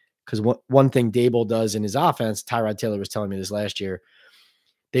that. Because one thing Daboll does in his offense, Tyrod Taylor was telling me this last year,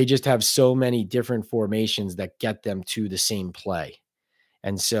 they just have so many different formations that get them to the same play.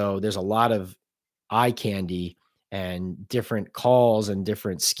 And so there's a lot of eye candy and different calls and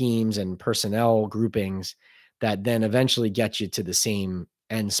different schemes and personnel groupings that then eventually get you to the same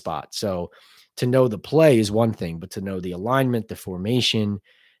end spot. So to know the play is one thing, but to know the alignment, the formation,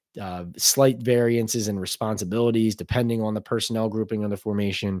 slight variances and responsibilities depending on the personnel grouping on the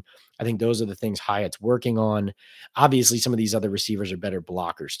formation, I think those are the things Hyatt's working on. Obviously, some of these other receivers are better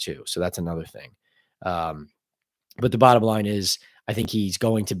blockers too, so that's another thing. But the bottom line is, I think he's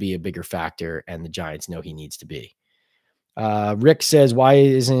going to be a bigger factor, and the Giants know he needs to be. Rick says, why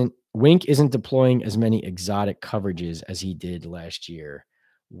isn't Wink deploying as many exotic coverages as he did last year?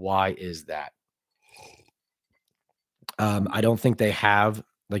 Why is that? I don't think they have.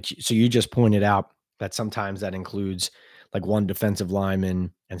 So you just pointed out that sometimes that includes like one defensive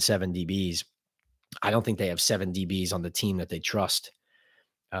lineman and 7 DBs. I don't think they have 7 DBs on the team that they trust.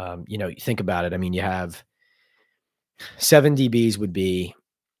 You think about it. I mean, you have 7 DBs would be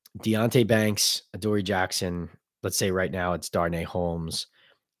Deonte Banks, Adoree Jackson. Let's say right now it's Darnay Holmes,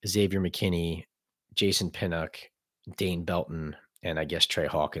 Xavier McKinney, Jason Pinnock, Dane Belton, and I guess Trey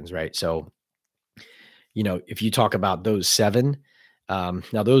Hawkins, right? So, if you talk about those 7,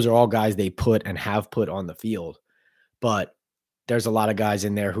 now those are all guys they put and have put on the field, but there's a lot of guys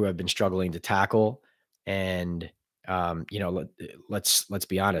in there who have been struggling to tackle. And, let's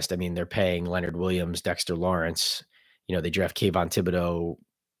be honest. I mean, they're paying Leonard Williams, Dexter Lawrence, they draft Kayvon Thibodeau,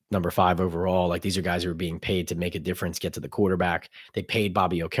 number 5 overall. Like, these are guys who are being paid to make a difference, get to the quarterback. They paid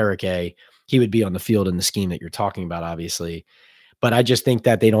Bobby Okereke. He would be on the field in the scheme that you're talking about, obviously. But I just think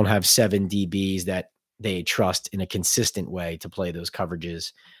that they don't have 7 DBs that they trust in a consistent way to play those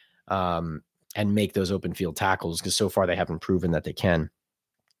coverages and make those open field tackles, because so far they haven't proven that they can.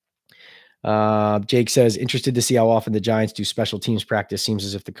 Jake says, interested to see how often the Giants do special teams practice. Seems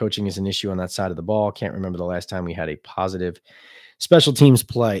as if the coaching is an issue on that side of the ball. Can't remember the last time we had a positive special teams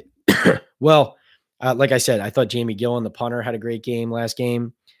play. Well, like I said, I thought Jamie Gillen, the punter, had a great game last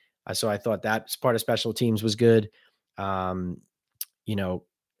game. So I thought that part of special teams was good. You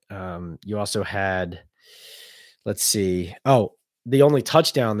also had, let's see. Oh, the only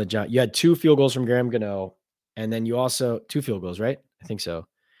touchdown you had 2 field goals from Graham Gano, and then you also 2 field goals, right? I think so.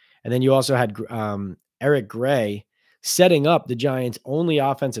 And then you also had Eric Gray setting up the Giants' only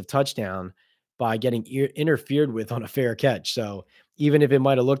offensive touchdown by getting interfered with on a fair catch. So even if it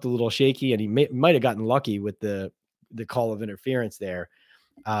might have looked a little shaky and he might have gotten lucky with the call of interference there,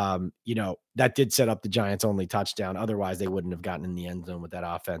 that did set up the Giants' only touchdown. Otherwise, they wouldn't have gotten in the end zone with that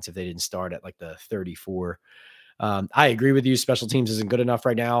offense if they didn't start at like the 34. I agree with you. Special teams isn't good enough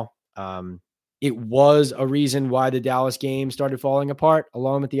right now. It was a reason why the Dallas game started falling apart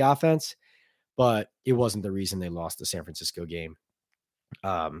along with the offense, but it wasn't the reason they lost the San Francisco game.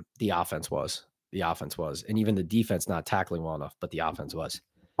 The offense was. And even the defense not tackling well enough, but the offense was.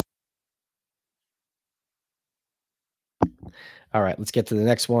 All right, let's get to the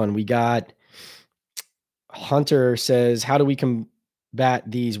next one. We got Hunter says, how do we combat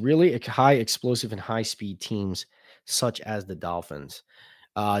these really high explosive and high speed teams such as the Dolphins?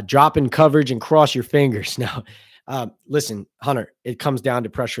 Drop in coverage and cross your fingers. Now, listen, Hunter, it comes down to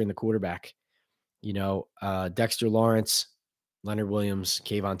pressuring the quarterback. Dexter Lawrence, Leonard Williams,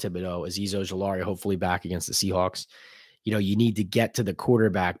 Kayvon Thibodeau, Azeez Ojulari, hopefully back against the Seahawks. You need to get to the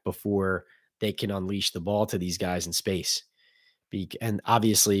quarterback before they can unleash the ball to these guys in space. And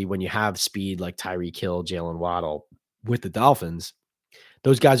obviously, when you have speed like Tyreek Hill, Jalen Waddle with the Dolphins,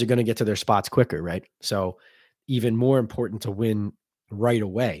 those guys are going to get to their spots quicker, right? So even more important to win right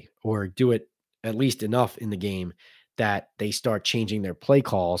away or do it at least enough in the game that they start changing their play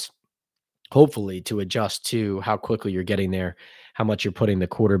calls, hopefully to adjust to how quickly you're getting there, how much you're putting the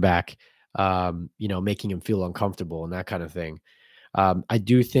quarterback, making him feel uncomfortable and that kind of thing. I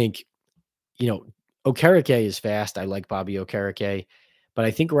do think, Okereke is fast. I like Bobby Okereke, but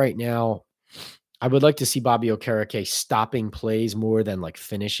I think right now I would like to see Bobby Okereke stopping plays more than like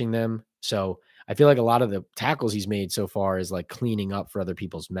finishing them. So I feel like a lot of the tackles he's made so far is like cleaning up for other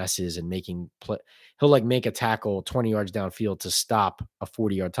people's messes and making play. He'll like make a tackle 20 yards downfield to stop a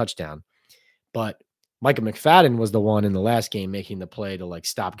 40-yard touchdown. But Micah McFadden was the one in the last game making the play to like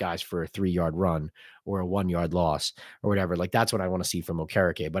stop guys for a 3-yard run or a 1-yard loss or whatever. Like that's what I want to see from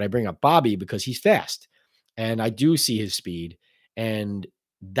Okereke. But I bring up Bobby because he's fast and I do see his speed. And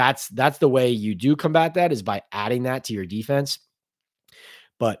that's the way you do combat that is by adding that to your defense.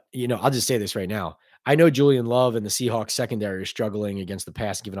 But, I'll just say this right now. I know Julian Love and the Seahawks secondary are struggling against the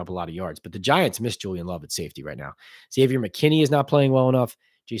pass, giving up a lot of yards, but the Giants miss Julian Love at safety right now. Xavier McKinney is not playing well enough.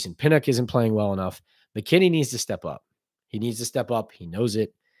 Jason Pinnock isn't playing well enough. McKinney needs to step up. He needs to step up. He knows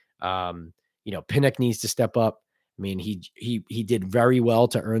it. Pinnock needs to step up. I mean, he did very well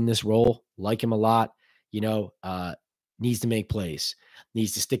to earn this role. Like him a lot. Needs to make plays.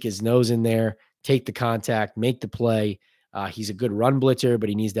 Needs to stick his nose in there, take the contact, make the play. He's a good run blitzer, but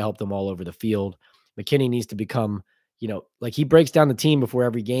he needs to help them all over the field. McKinney needs to become, like he breaks down the team before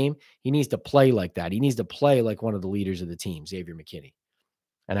every game. He needs to play like that. He needs to play like one of the leaders of the team, Xavier McKinney.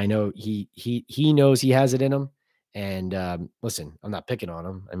 And I know he knows he has it in him. And listen, I'm not picking on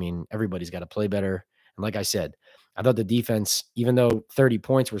him. I mean, everybody's got to play better. And like I said, I thought the defense, even though 30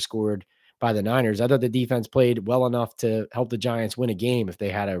 points were scored by the Niners, I thought the defense played well enough to help the Giants win a game if they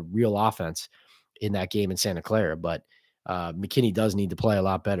had a real offense in that game in Santa Clara. But McKinney does need to play a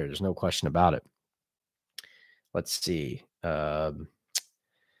lot better. There's no question about it. Let's see.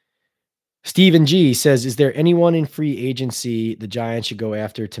 Stephen G says, is there anyone in free agency the Giants should go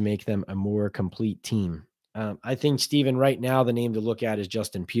after to make them a more complete team? I think, Stephen, right now, the name to look at is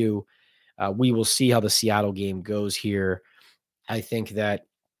Justin Pugh. We will see how the Seattle game goes here. I think that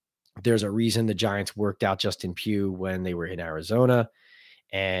there's a reason the Giants worked out Justin Pugh when they were in Arizona.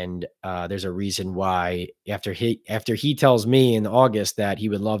 And there's a reason why after he tells me in August that he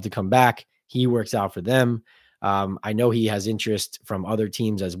would love to come back, he works out for them. I know he has interest from other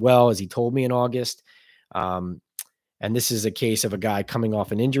teams as well, as he told me in August. And this is a case of a guy coming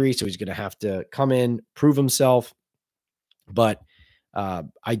off an injury, so he's going to have to come in, prove himself. But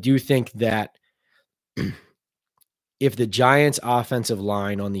I do think that if the Giants' offensive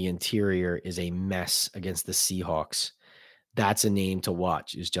line on the interior is a mess against the Seahawks, that's a name to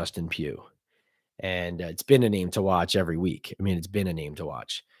watch, is Justin Pugh. And it's been a name to watch every week. I mean, it's been a name to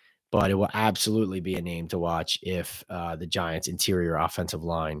watch. But it will absolutely be a name to watch if the Giants' interior offensive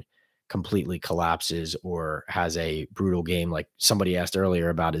line completely collapses or has a brutal game. Like somebody asked earlier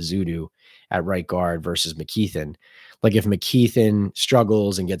about Azudu at right guard versus McKeithen. Like if McKeithen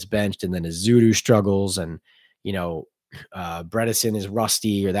struggles and gets benched and then Azudu struggles and, Bredesen is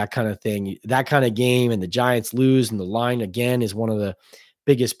rusty or that kind of thing, that kind of game, and the Giants lose and the line again is one of the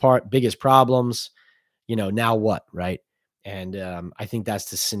biggest problems, now what, right? And I think that's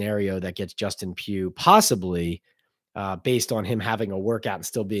the scenario that gets Justin Pugh possibly based on him having a workout and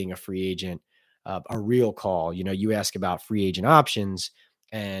still being a free agent, a real call. You ask about free agent options,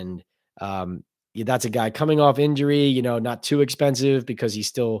 and that's a guy coming off injury, not too expensive because he's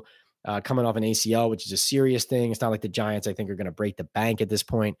still coming off an ACL, which is a serious thing. It's not like the Giants, I think, are going to break the bank at this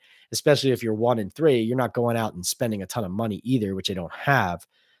point, especially if you're 1-3. You're not going out and spending a ton of money either, which they don't have.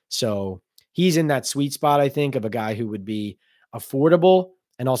 So he's in that sweet spot, I think, of a guy who would be affordable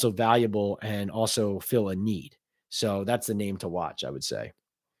and also valuable and also fill a need. So that's the name to watch, I would say.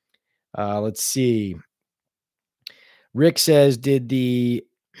 Let's see. Rick says, did the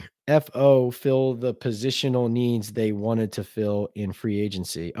FO fill the positional needs they wanted to fill in free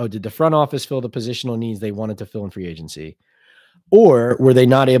agency? Oh, did the front office fill the positional needs they wanted to fill in free agency? Or were they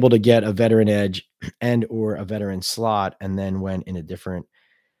not able to get a veteran edge and or a veteran slot and then went in a different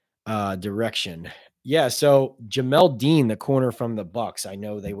direction? Yeah, so Jamel Dean, the corner from the Bucks, I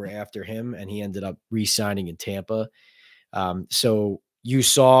know they were after him and he ended up re-signing in Tampa. So you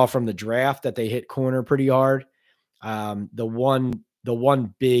saw from the draft that they hit corner pretty hard. The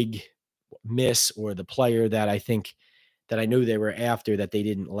one big miss, or the player that I knew they were after that they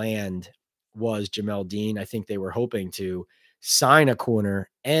didn't land, was Jamel Dean. I think they were hoping to sign a corner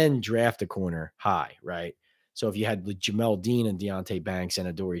and draft a corner high, right? So if you had Jamel Dean and Deontay Banks and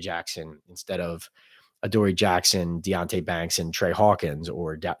Adoree Jackson instead of Adoree Jackson, Deontay Banks, and Trey Hawkins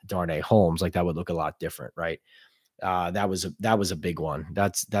or Darnay Holmes, like that would look a lot different, right? That was a big one.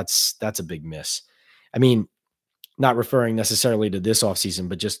 That's a big miss. I mean, not referring necessarily to this offseason,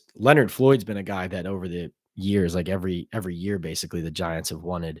 but just Leonard Floyd's been a guy that over the years, like every year, basically the Giants have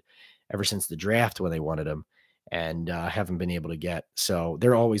wanted ever since the draft when they wanted him and haven't been able to get. So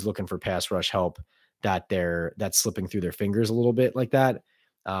they're always looking for pass rush help that's slipping through their fingers a little bit like that.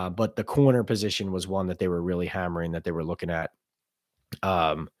 But the corner position was one that they were really hammering, that they were looking at.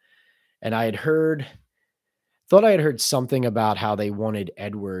 And I thought I had heard something about how they wanted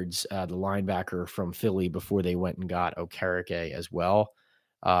Edwards, the linebacker from Philly, before they went and got Okereke as well.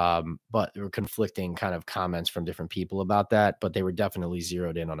 But there were conflicting kind of comments from different people about that, but they were definitely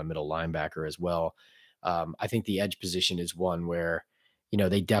zeroed in on a middle linebacker as well. I think the edge position is one where,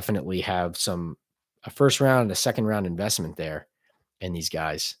 they definitely have a first round and a second round investment there in these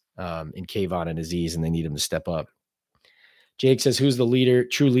guys, in Kayvon and Aziz, and they need them to step up. Jake says, who's the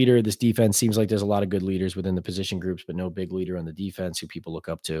true leader of this defense? Seems like there's a lot of good leaders within the position groups, but no big leader on the defense who people look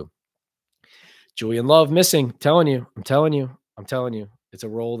up to. Julian Love missing. I'm telling you. It's a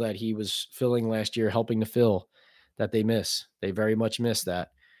role that he was filling last year, helping to fill, that they miss. They very much miss that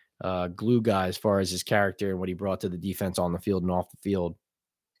glue guy as far as his character and what he brought to the defense on the field and off the field.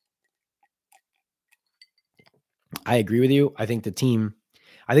 I agree with you. I think the team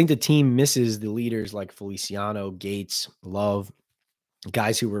misses the leaders like Feliciano, Gates, Love,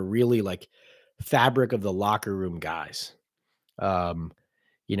 guys who were really like fabric of the locker room guys.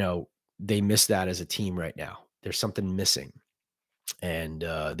 They miss that as a team right now. There's something missing. And,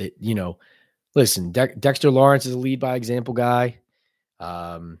 listen, Dexter Lawrence is a lead by example guy.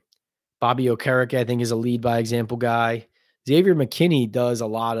 Bobby Okereke, I think, is a lead by example guy. Xavier McKinney does a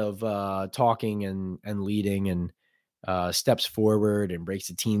lot of talking and leading and steps forward and breaks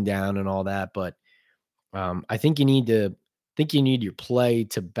the team down and all that. But I think you need your play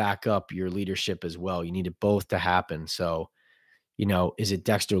to back up your leadership as well. You need it both to happen. So, is it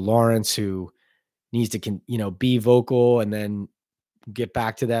Dexter Lawrence who needs to, be vocal and then get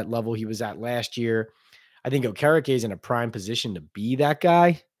back to that level he was at last year? I think Okereke is in a prime position to be that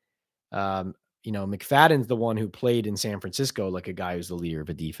guy. McFadden's the one who played in San Francisco like a guy who's the leader of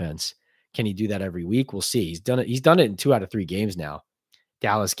a defense. Can he do that every week? We'll see. He's done it in 2 out of 3 games now,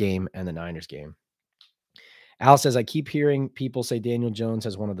 Dallas game and the Niners game. Al says, I keep hearing people say Daniel Jones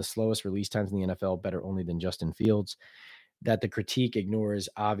has one of the slowest release times in the NFL, better only than Justin Fields. That the critique ignores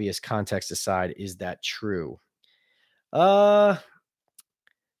obvious context aside. Is that true? I'll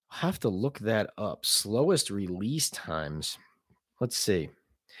have to look that up. Slowest release times. Let's see.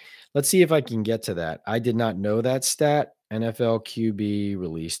 Let's see if I can get to that. I did not know that stat. NFL QB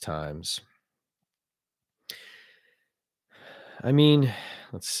release times. I mean,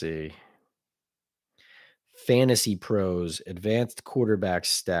 let's see. Fantasy Pros, advanced quarterback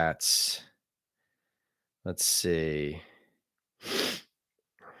stats. Let's see.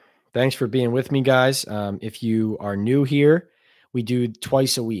 Thanks for being with me, guys. If you are new here, we do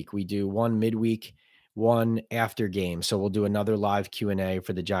twice a week. We do one midweek, one after game. So we'll do another live Q&A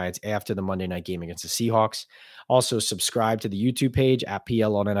for the Giants after the Monday night game against the Seahawks. Also, subscribe to the YouTube page at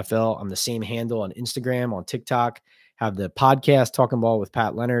PL on NFL. I'm the same handle on Instagram, on TikTok. Have the podcast Talking Ball with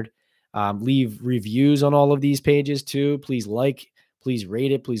Pat Leonard. Leave reviews on all of these pages too. Please please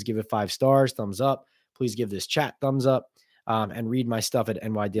rate it. Please give it 5 stars, thumbs up. Please give this chat thumbs up. And read my stuff at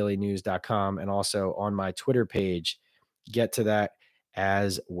nydailynews.com and also on my Twitter page. Get to that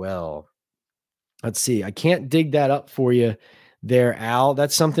as well. Let's see. I can't dig that up for you there, Al.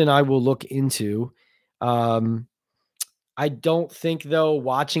 That's something I will look into. I don't think, though,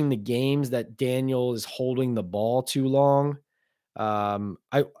 watching the games that Daniel is holding the ball too long.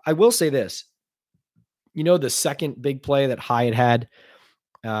 I will say this. You know, the second big play that Hyatt had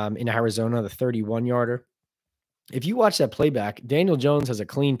in Arizona, the 31-yarder. If you watch that playback, Daniel Jones has a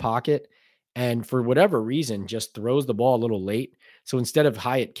clean pocket and for whatever reason just throws the ball a little late. So instead of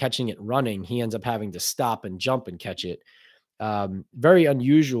Hyatt catching it running, he ends up having to stop and jump and catch it. Very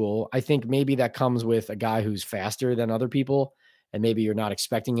unusual. I think maybe that comes with a guy who's faster than other people, and maybe you're not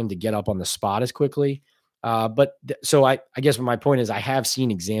expecting him to get up on the spot as quickly. So I guess my point is I have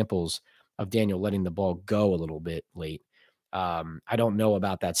seen examples of Daniel letting the ball go a little bit late. I don't know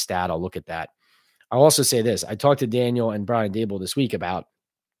about that stat. I'll look at that. I'll also say this. I talked to Daniel and Brian Dable this week about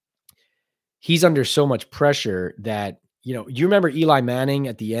he's under so much pressure that, you remember Eli Manning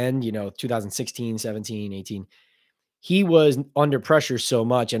at the end, 2016, 17, 18, he was under pressure so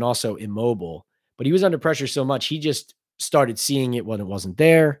much and also immobile, but he was under pressure so much. He just started seeing it when it wasn't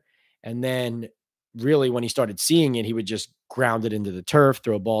there. And then really when he started seeing it, he would just ground it into the turf,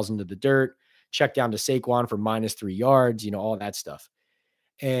 throw balls into the dirt, check down to Saquon for -3 yards, all that stuff.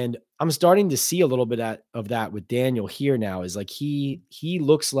 And I'm starting to see a little bit of that with Daniel here now is like he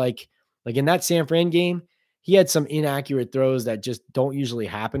looks like in that San Fran game, he had some inaccurate throws that just don't usually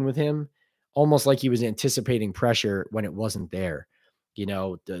happen with him, almost like he was anticipating pressure when it wasn't there.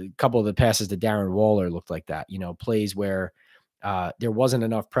 The couple of the passes to Darren Waller looked like that, plays where there wasn't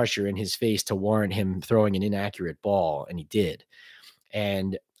enough pressure in his face to warrant him throwing an inaccurate ball, and he did.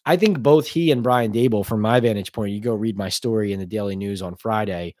 And I think both he and Brian Dable, from my vantage point, you go read my story in the Daily News on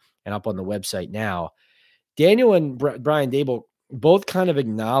Friday and up on the website now, Daniel and Brian Dable both kind of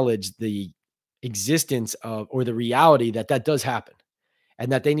acknowledge the existence of, or the reality that does happen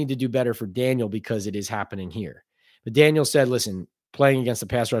and that they need to do better for Daniel because it is happening here. But Daniel said, listen, playing against the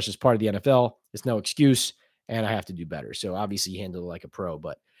pass rush is part of the NFL. It's no excuse, and I have to do better. So obviously he handled it like a pro,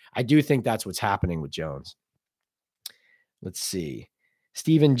 but I do think that's what's happening with Jones. Let's see.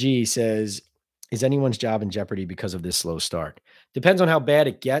 Stephen G says, is anyone's job in jeopardy because of this slow start? Depends on how bad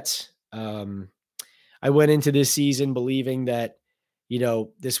it gets. I went into this season believing that,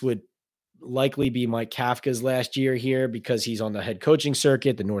 this would likely be Mike Kafka's last year here because he's on the head coaching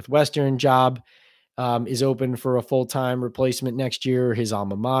circuit. The Northwestern job is open for a full-time replacement next year, his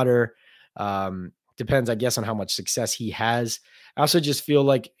alma mater. Depends, I guess, on how much success he has. I also just feel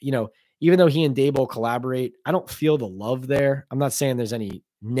like, even though he and Dable collaborate, I don't feel the love there. I'm not saying there's any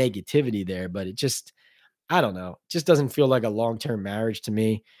negativity there, but it just, I don't know. It just doesn't feel like a long-term marriage to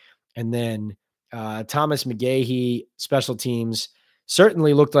me. And then Thomas McGahee, special teams,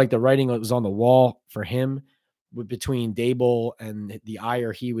 certainly looked like the writing was on the wall for him between Dable and the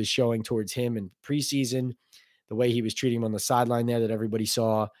ire he was showing towards him in preseason, the way he was treating him on the sideline there that everybody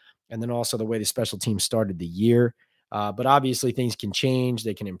saw, and then also the way the special teams started the year. But obviously things can change.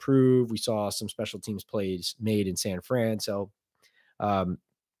 They can improve. We saw some special teams plays made in San Fran. So, but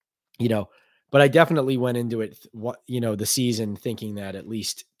I definitely went into it, the season thinking that at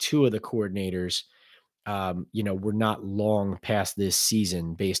least 2 of the coordinators, we're not long past this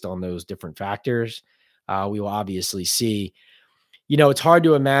season based on those different factors. We will obviously see, it's hard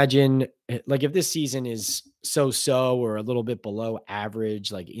to imagine like if this season is so or a little bit below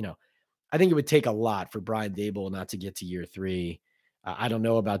average, I think it would take a lot for Brian Dable not to get to year 3. I don't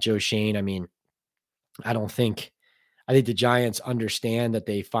know about Joe Shane. I mean, I think the Giants understand that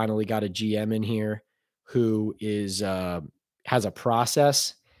they finally got a GM in here who is, has a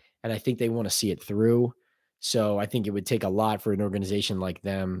process, and I think they want to see it through. So I think it would take a lot for an organization like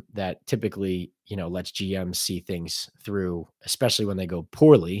them that typically, lets GMs see things through, especially when they go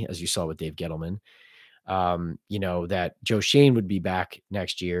poorly, as you saw with Dave Gettleman, that Joe Shane would be back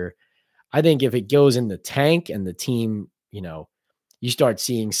next year. I think if it goes in the tank and the team, you start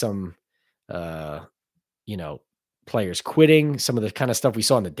seeing some, players quitting, some of the kind of stuff we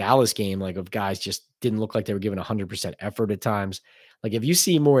saw in the Dallas game, like of guys just didn't look like they were giving 100% effort at times. Like if you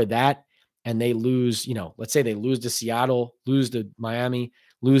see more of that and they lose, let's say they lose to Seattle, lose to Miami,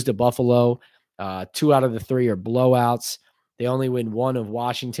 lose to Buffalo. 2 out of the 3 are blowouts. They only win 1 of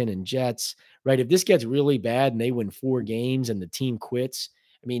Washington and Jets, right? If this gets really bad and they win 4 games and the team quits,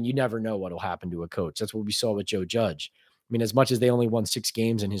 I mean, you never know what will happen to a coach. That's what we saw with Joe Judge. I mean, as much as they only won 6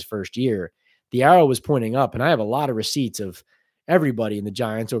 games in his first year, the arrow was pointing up. And I have a lot of receipts of everybody in the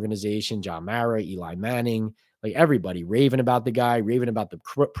Giants organization, John Mara, Eli Manning, like everybody raving about the guy, raving about the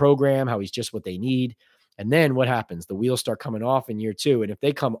program, how he's just what they need. And then what happens? The wheels start coming off in year 2. And if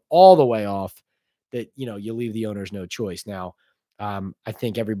they come all the way off, that, you leave the owners no choice. Now, I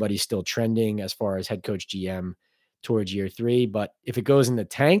think everybody's still trending as far as head coach GM towards year 3. But if it goes in the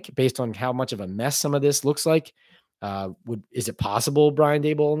tank, based on how much of a mess some of this looks like, is it possible Brian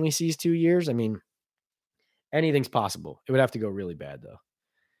Daboll only sees 2 years? I mean, anything's possible. It would have to go really bad,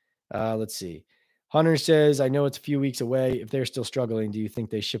 though. Let's see. Hunter says, I know it's a few weeks away. If they're still struggling, do you think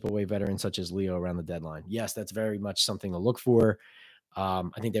they ship away veterans such as Leo around the deadline? Yes, that's very much something to look for. I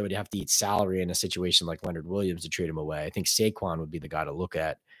think they would have to eat salary in a situation like Leonard Williams to trade him away. I think Saquon would be the guy to look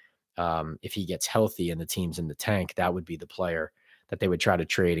at. If he gets healthy and the team's in the tank, that would be the player that they would try to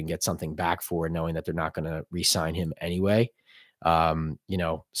trade and get something back for, knowing that they're not going to re-sign him anyway.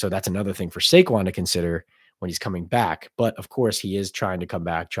 So that's another thing for Saquon to consider when he's coming back. But of course, he is trying to come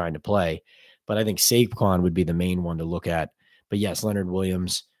back, trying to play. But I think Saquon would be the main one to look at. But yes, Leonard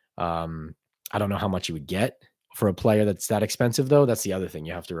Williams, I don't know how much you would get for a player that's that expensive, though. That's the other thing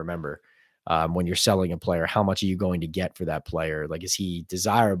you have to remember. When you're selling a player, how much are you going to get for that player? Like, is he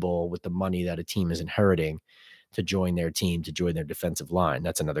desirable with the money that a team is inheriting to join their team, to join their defensive line?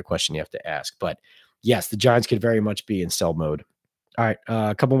 That's another question you have to ask. But yes, the Giants could very much be in sell mode. All right,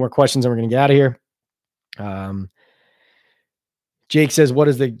 a couple more questions and we're going to get out of here. Jake says, what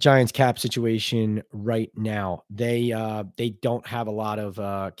is the Giants cap situation right now? They don't have a lot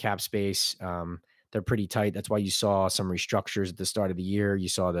of cap space. They're pretty tight. That's why you saw some restructures at the start of the year. You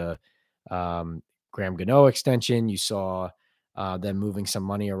saw the Graham Gano extension. You saw them moving some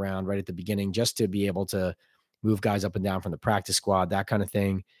money around right at the beginning just to be able to move guys up and down from the practice squad, that kind of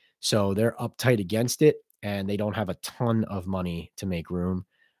thing. So they're uptight against it, and they don't have a ton of money to make room.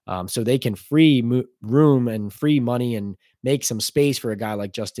 So they can free room and free money and make some space for a guy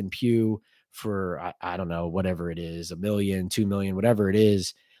like Justin Pugh for, I don't know, whatever it is, $1 million, $2 million, whatever it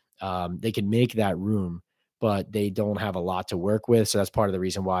is. They can make that room, but they don't have a lot to work with. So that's part of the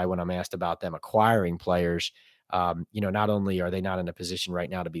reason why when I'm asked about them acquiring players, not only are they not in a position right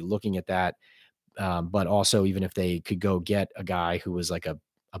now to be looking at that, but also even if they could go get a guy who was like a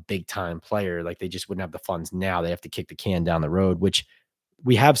big time player, like they just wouldn't have the funds now. They have to kick the can down the road, which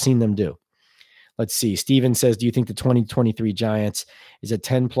we have seen them do. Let's see. Steven says, do you think the 2023 Giants is a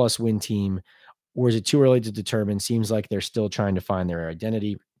 10+ win team, or is it too early to determine? Seems like they're still trying to find their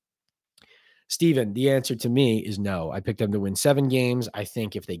identity. Steven, the answer to me is no. I picked them to win 7 games. I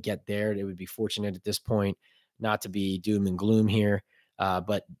think if they get there, they would be fortunate at this point, not to be doom and gloom here.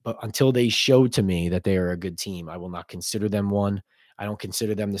 But until they show to me that they are a good team, I will not consider them one. I don't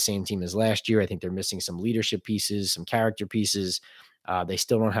consider them the same team as last year. I think they're missing some leadership pieces, some character pieces. They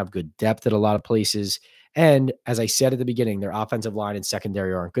still don't have good depth at a lot of places. And as I said at the beginning, their offensive line and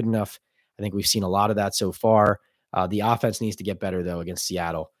secondary aren't good enough. I think we've seen a lot of that so far. The offense needs to get better, though, against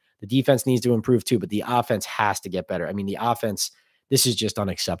Seattle. The defense needs to improve, too, but the offense has to get better. I mean, the offense, this is just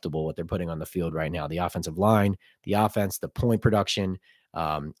unacceptable what they're putting on the field right now. The offensive line, the offense, the point production,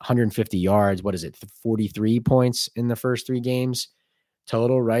 150 yards. What is it? 43 points in the first 3 games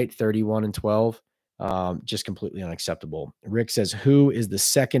total, right? 31 and 12. Just completely unacceptable. Rick says, who is the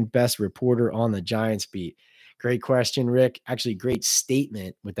second best reporter on the Giants beat? Great question, Rick. Actually, great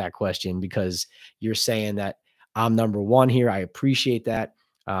statement with that question, because you're saying that I'm number 1 here. I appreciate that.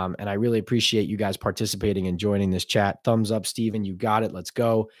 And I really appreciate you guys participating and joining this chat. Thumbs up, Steven. You got it. Let's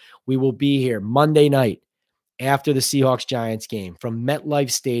go. We will be here Monday night after the Seahawks Giants game from MetLife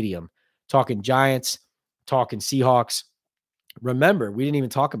Stadium, talking Giants, talking Seahawks. Remember, we didn't even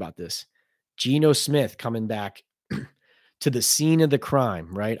talk about this. Geno Smith coming back to the scene of the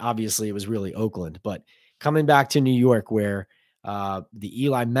crime, right? Obviously, it was really Oakland, but coming back to New York, where the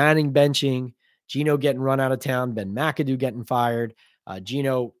Eli Manning benching, Geno getting run out of town, Ben McAdoo getting fired,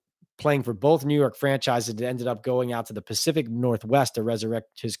 Geno playing for both New York franchises that ended up going out to the Pacific Northwest to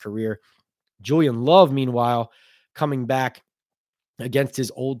resurrect his career. Julian Love, meanwhile, coming back against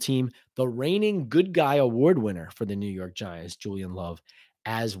his old team, the reigning Good Guy Award winner for the New York Giants, Julian Love,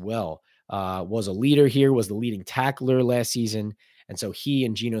 as well. Was a leader here, was the leading tackler last season. And so he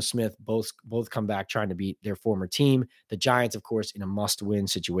and Geno Smith both come back trying to beat their former team. The Giants, of course, in a must-win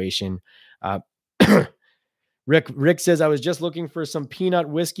situation. Rick says, I was just looking for some peanut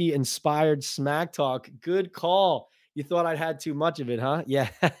whiskey inspired smack talk. Good call. You thought I'd had too much of it, huh? Yeah.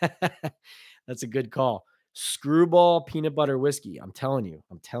 That's a good call. Screwball peanut butter whiskey. I'm telling you.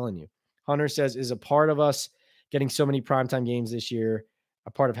 Hunter says, is a part of us getting so many primetime games this year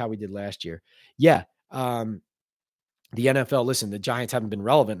a part of how we did last year? Yeah. The NFL, listen, the Giants haven't been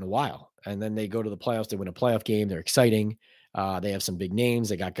relevant in a while. And then they go to the playoffs. They win a playoff game. They're exciting. They have some big names.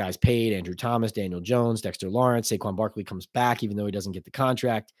 They got guys paid. Andrew Thomas, Daniel Jones, Dexter Lawrence. Saquon Barkley comes back, even though he doesn't get the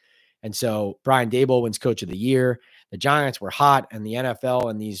contract. And so Brian Daboll wins Coach of the Year. The Giants were hot, and the NFL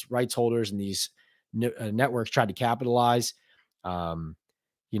and these rights holders and these networks tried to capitalize.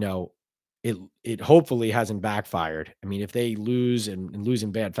 It hopefully hasn't backfired. I mean, if they lose and lose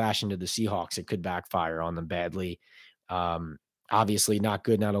in bad fashion to the Seahawks, it could backfire on them badly. Obviously not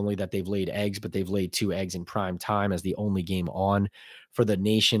good. Not only that they've laid eggs, but they've laid 2 eggs in prime time as the only game on for the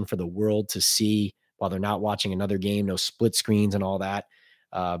nation, for the world to see while they're not watching another game, no split screens and all that.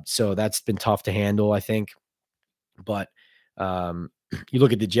 So that's been tough to handle, I think. But you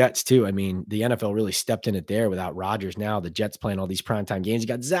look at the Jets too. I mean, the NFL really stepped in it there without Rodgers. Now the Jets playing all these primetime games. You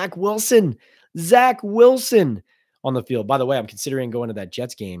got Zach Wilson on the field. By the way, I'm considering going to that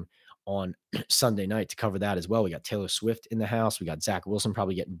Jets game on Sunday night to cover that as well. We got Taylor Swift in the house. We got Zach Wilson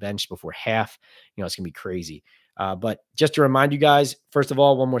probably getting benched before half. It's going to be crazy. But just to remind you guys, first of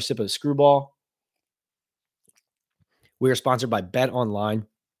all, one more sip of the Screwball. We are sponsored by Bet Online.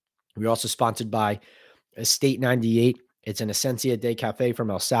 We're also sponsored by Estate 98. It's an Esencia Day Cafe from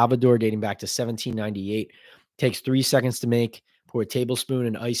El Salvador dating back to 1798. Takes 3 seconds to make. Pour a tablespoon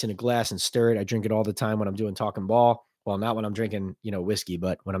and ice in a glass and stir it. I drink it all the time when I'm doing Talking Ball. Well, not when I'm drinking, whiskey,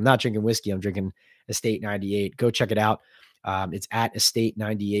 but when I'm not drinking whiskey, I'm drinking Estate 98. Go check it out. It's at Estate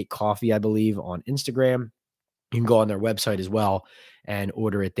 98 Coffee, I believe, on Instagram. You can go on their website as well and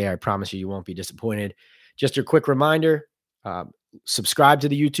order it there. I promise you won't be disappointed. Just a quick reminder, subscribe to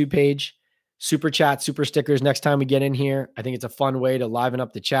the YouTube page, super chat, super stickers next time we get in here. I think it's a fun way to liven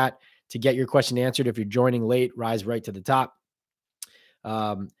up the chat to get your question answered. If you're joining late, rise right to the top.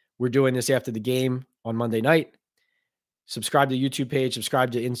 We're doing this after the game on Monday night. Subscribe to the YouTube page,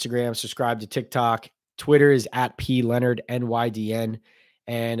 subscribe to Instagram, subscribe to TikTok. Twitter is at PLeonardNYDN.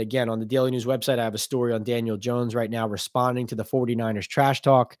 And again, on the Daily News website, I have a story on Daniel Jones right now responding to the 49ers trash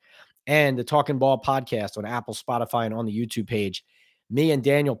talk, and the Talking Ball podcast on Apple, Spotify, and on the YouTube page. Me and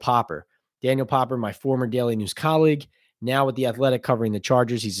Daniel Popper. Daniel Popper, my former Daily News colleague, now with The Athletic covering the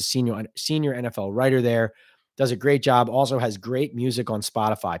Chargers. He's a senior NFL writer there. Does a great job. Also has great music on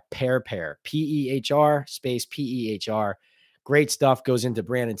Spotify. Pehr, P-E-H-R, space P-E-H-R. Great stuff. Goes into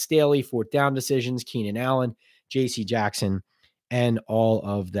Brandon Staley, 4th down decisions, Keenan Allen, J.C. Jackson, and all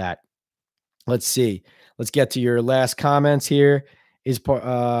of that. Let's see. Let's get to your last comments here.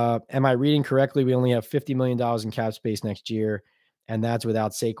 Am I reading correctly? We only have $50 million in cap space next year, and that's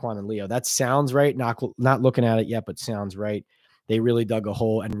without Saquon and Leo. That sounds right. Not looking at it yet, but sounds right. They really dug a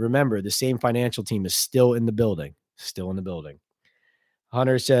hole. And remember, the same financial team is still in the building.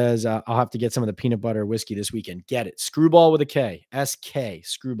 Hunter says, I'll have to get some of the peanut butter whiskey this weekend. Get it. Screwball with a K. S-K.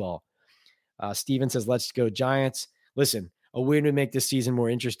 Screwball. Steven says, let's go Giants. Listen, a win would make this season more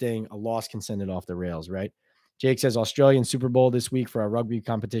interesting. A loss can send it off the rails, right? Jake says, Australian Super Bowl this week for our rugby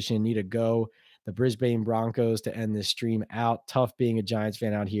competition. Need to go. The Brisbane Broncos to end this stream out. Tough being a Giants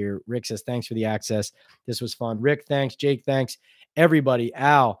fan out here. Rick says, thanks for the access. This was fun. Rick, thanks. Jake, thanks. Everybody,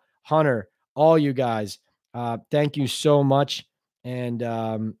 Al, Hunter, all you guys, thank you so much. And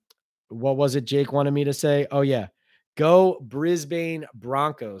what was it Jake wanted me to say? Oh, yeah. Go Brisbane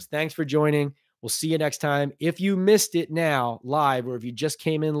Broncos. Thanks for joining. We'll see you next time. If you missed it now live, or if you just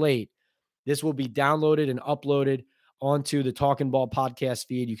came in late, this will be downloaded and uploaded onto the Talking Ball podcast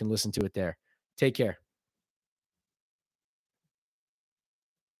feed. You can listen to it there. Take care.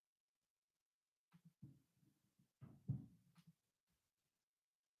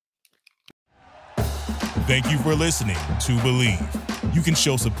 Thank you for listening to Believe. You can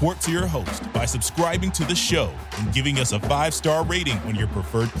show support to your host by subscribing to the show and giving us a 5-star rating on your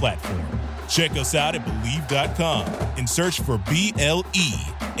preferred platform. Check us out at Believe.com and search for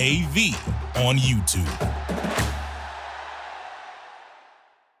BLEAV on YouTube.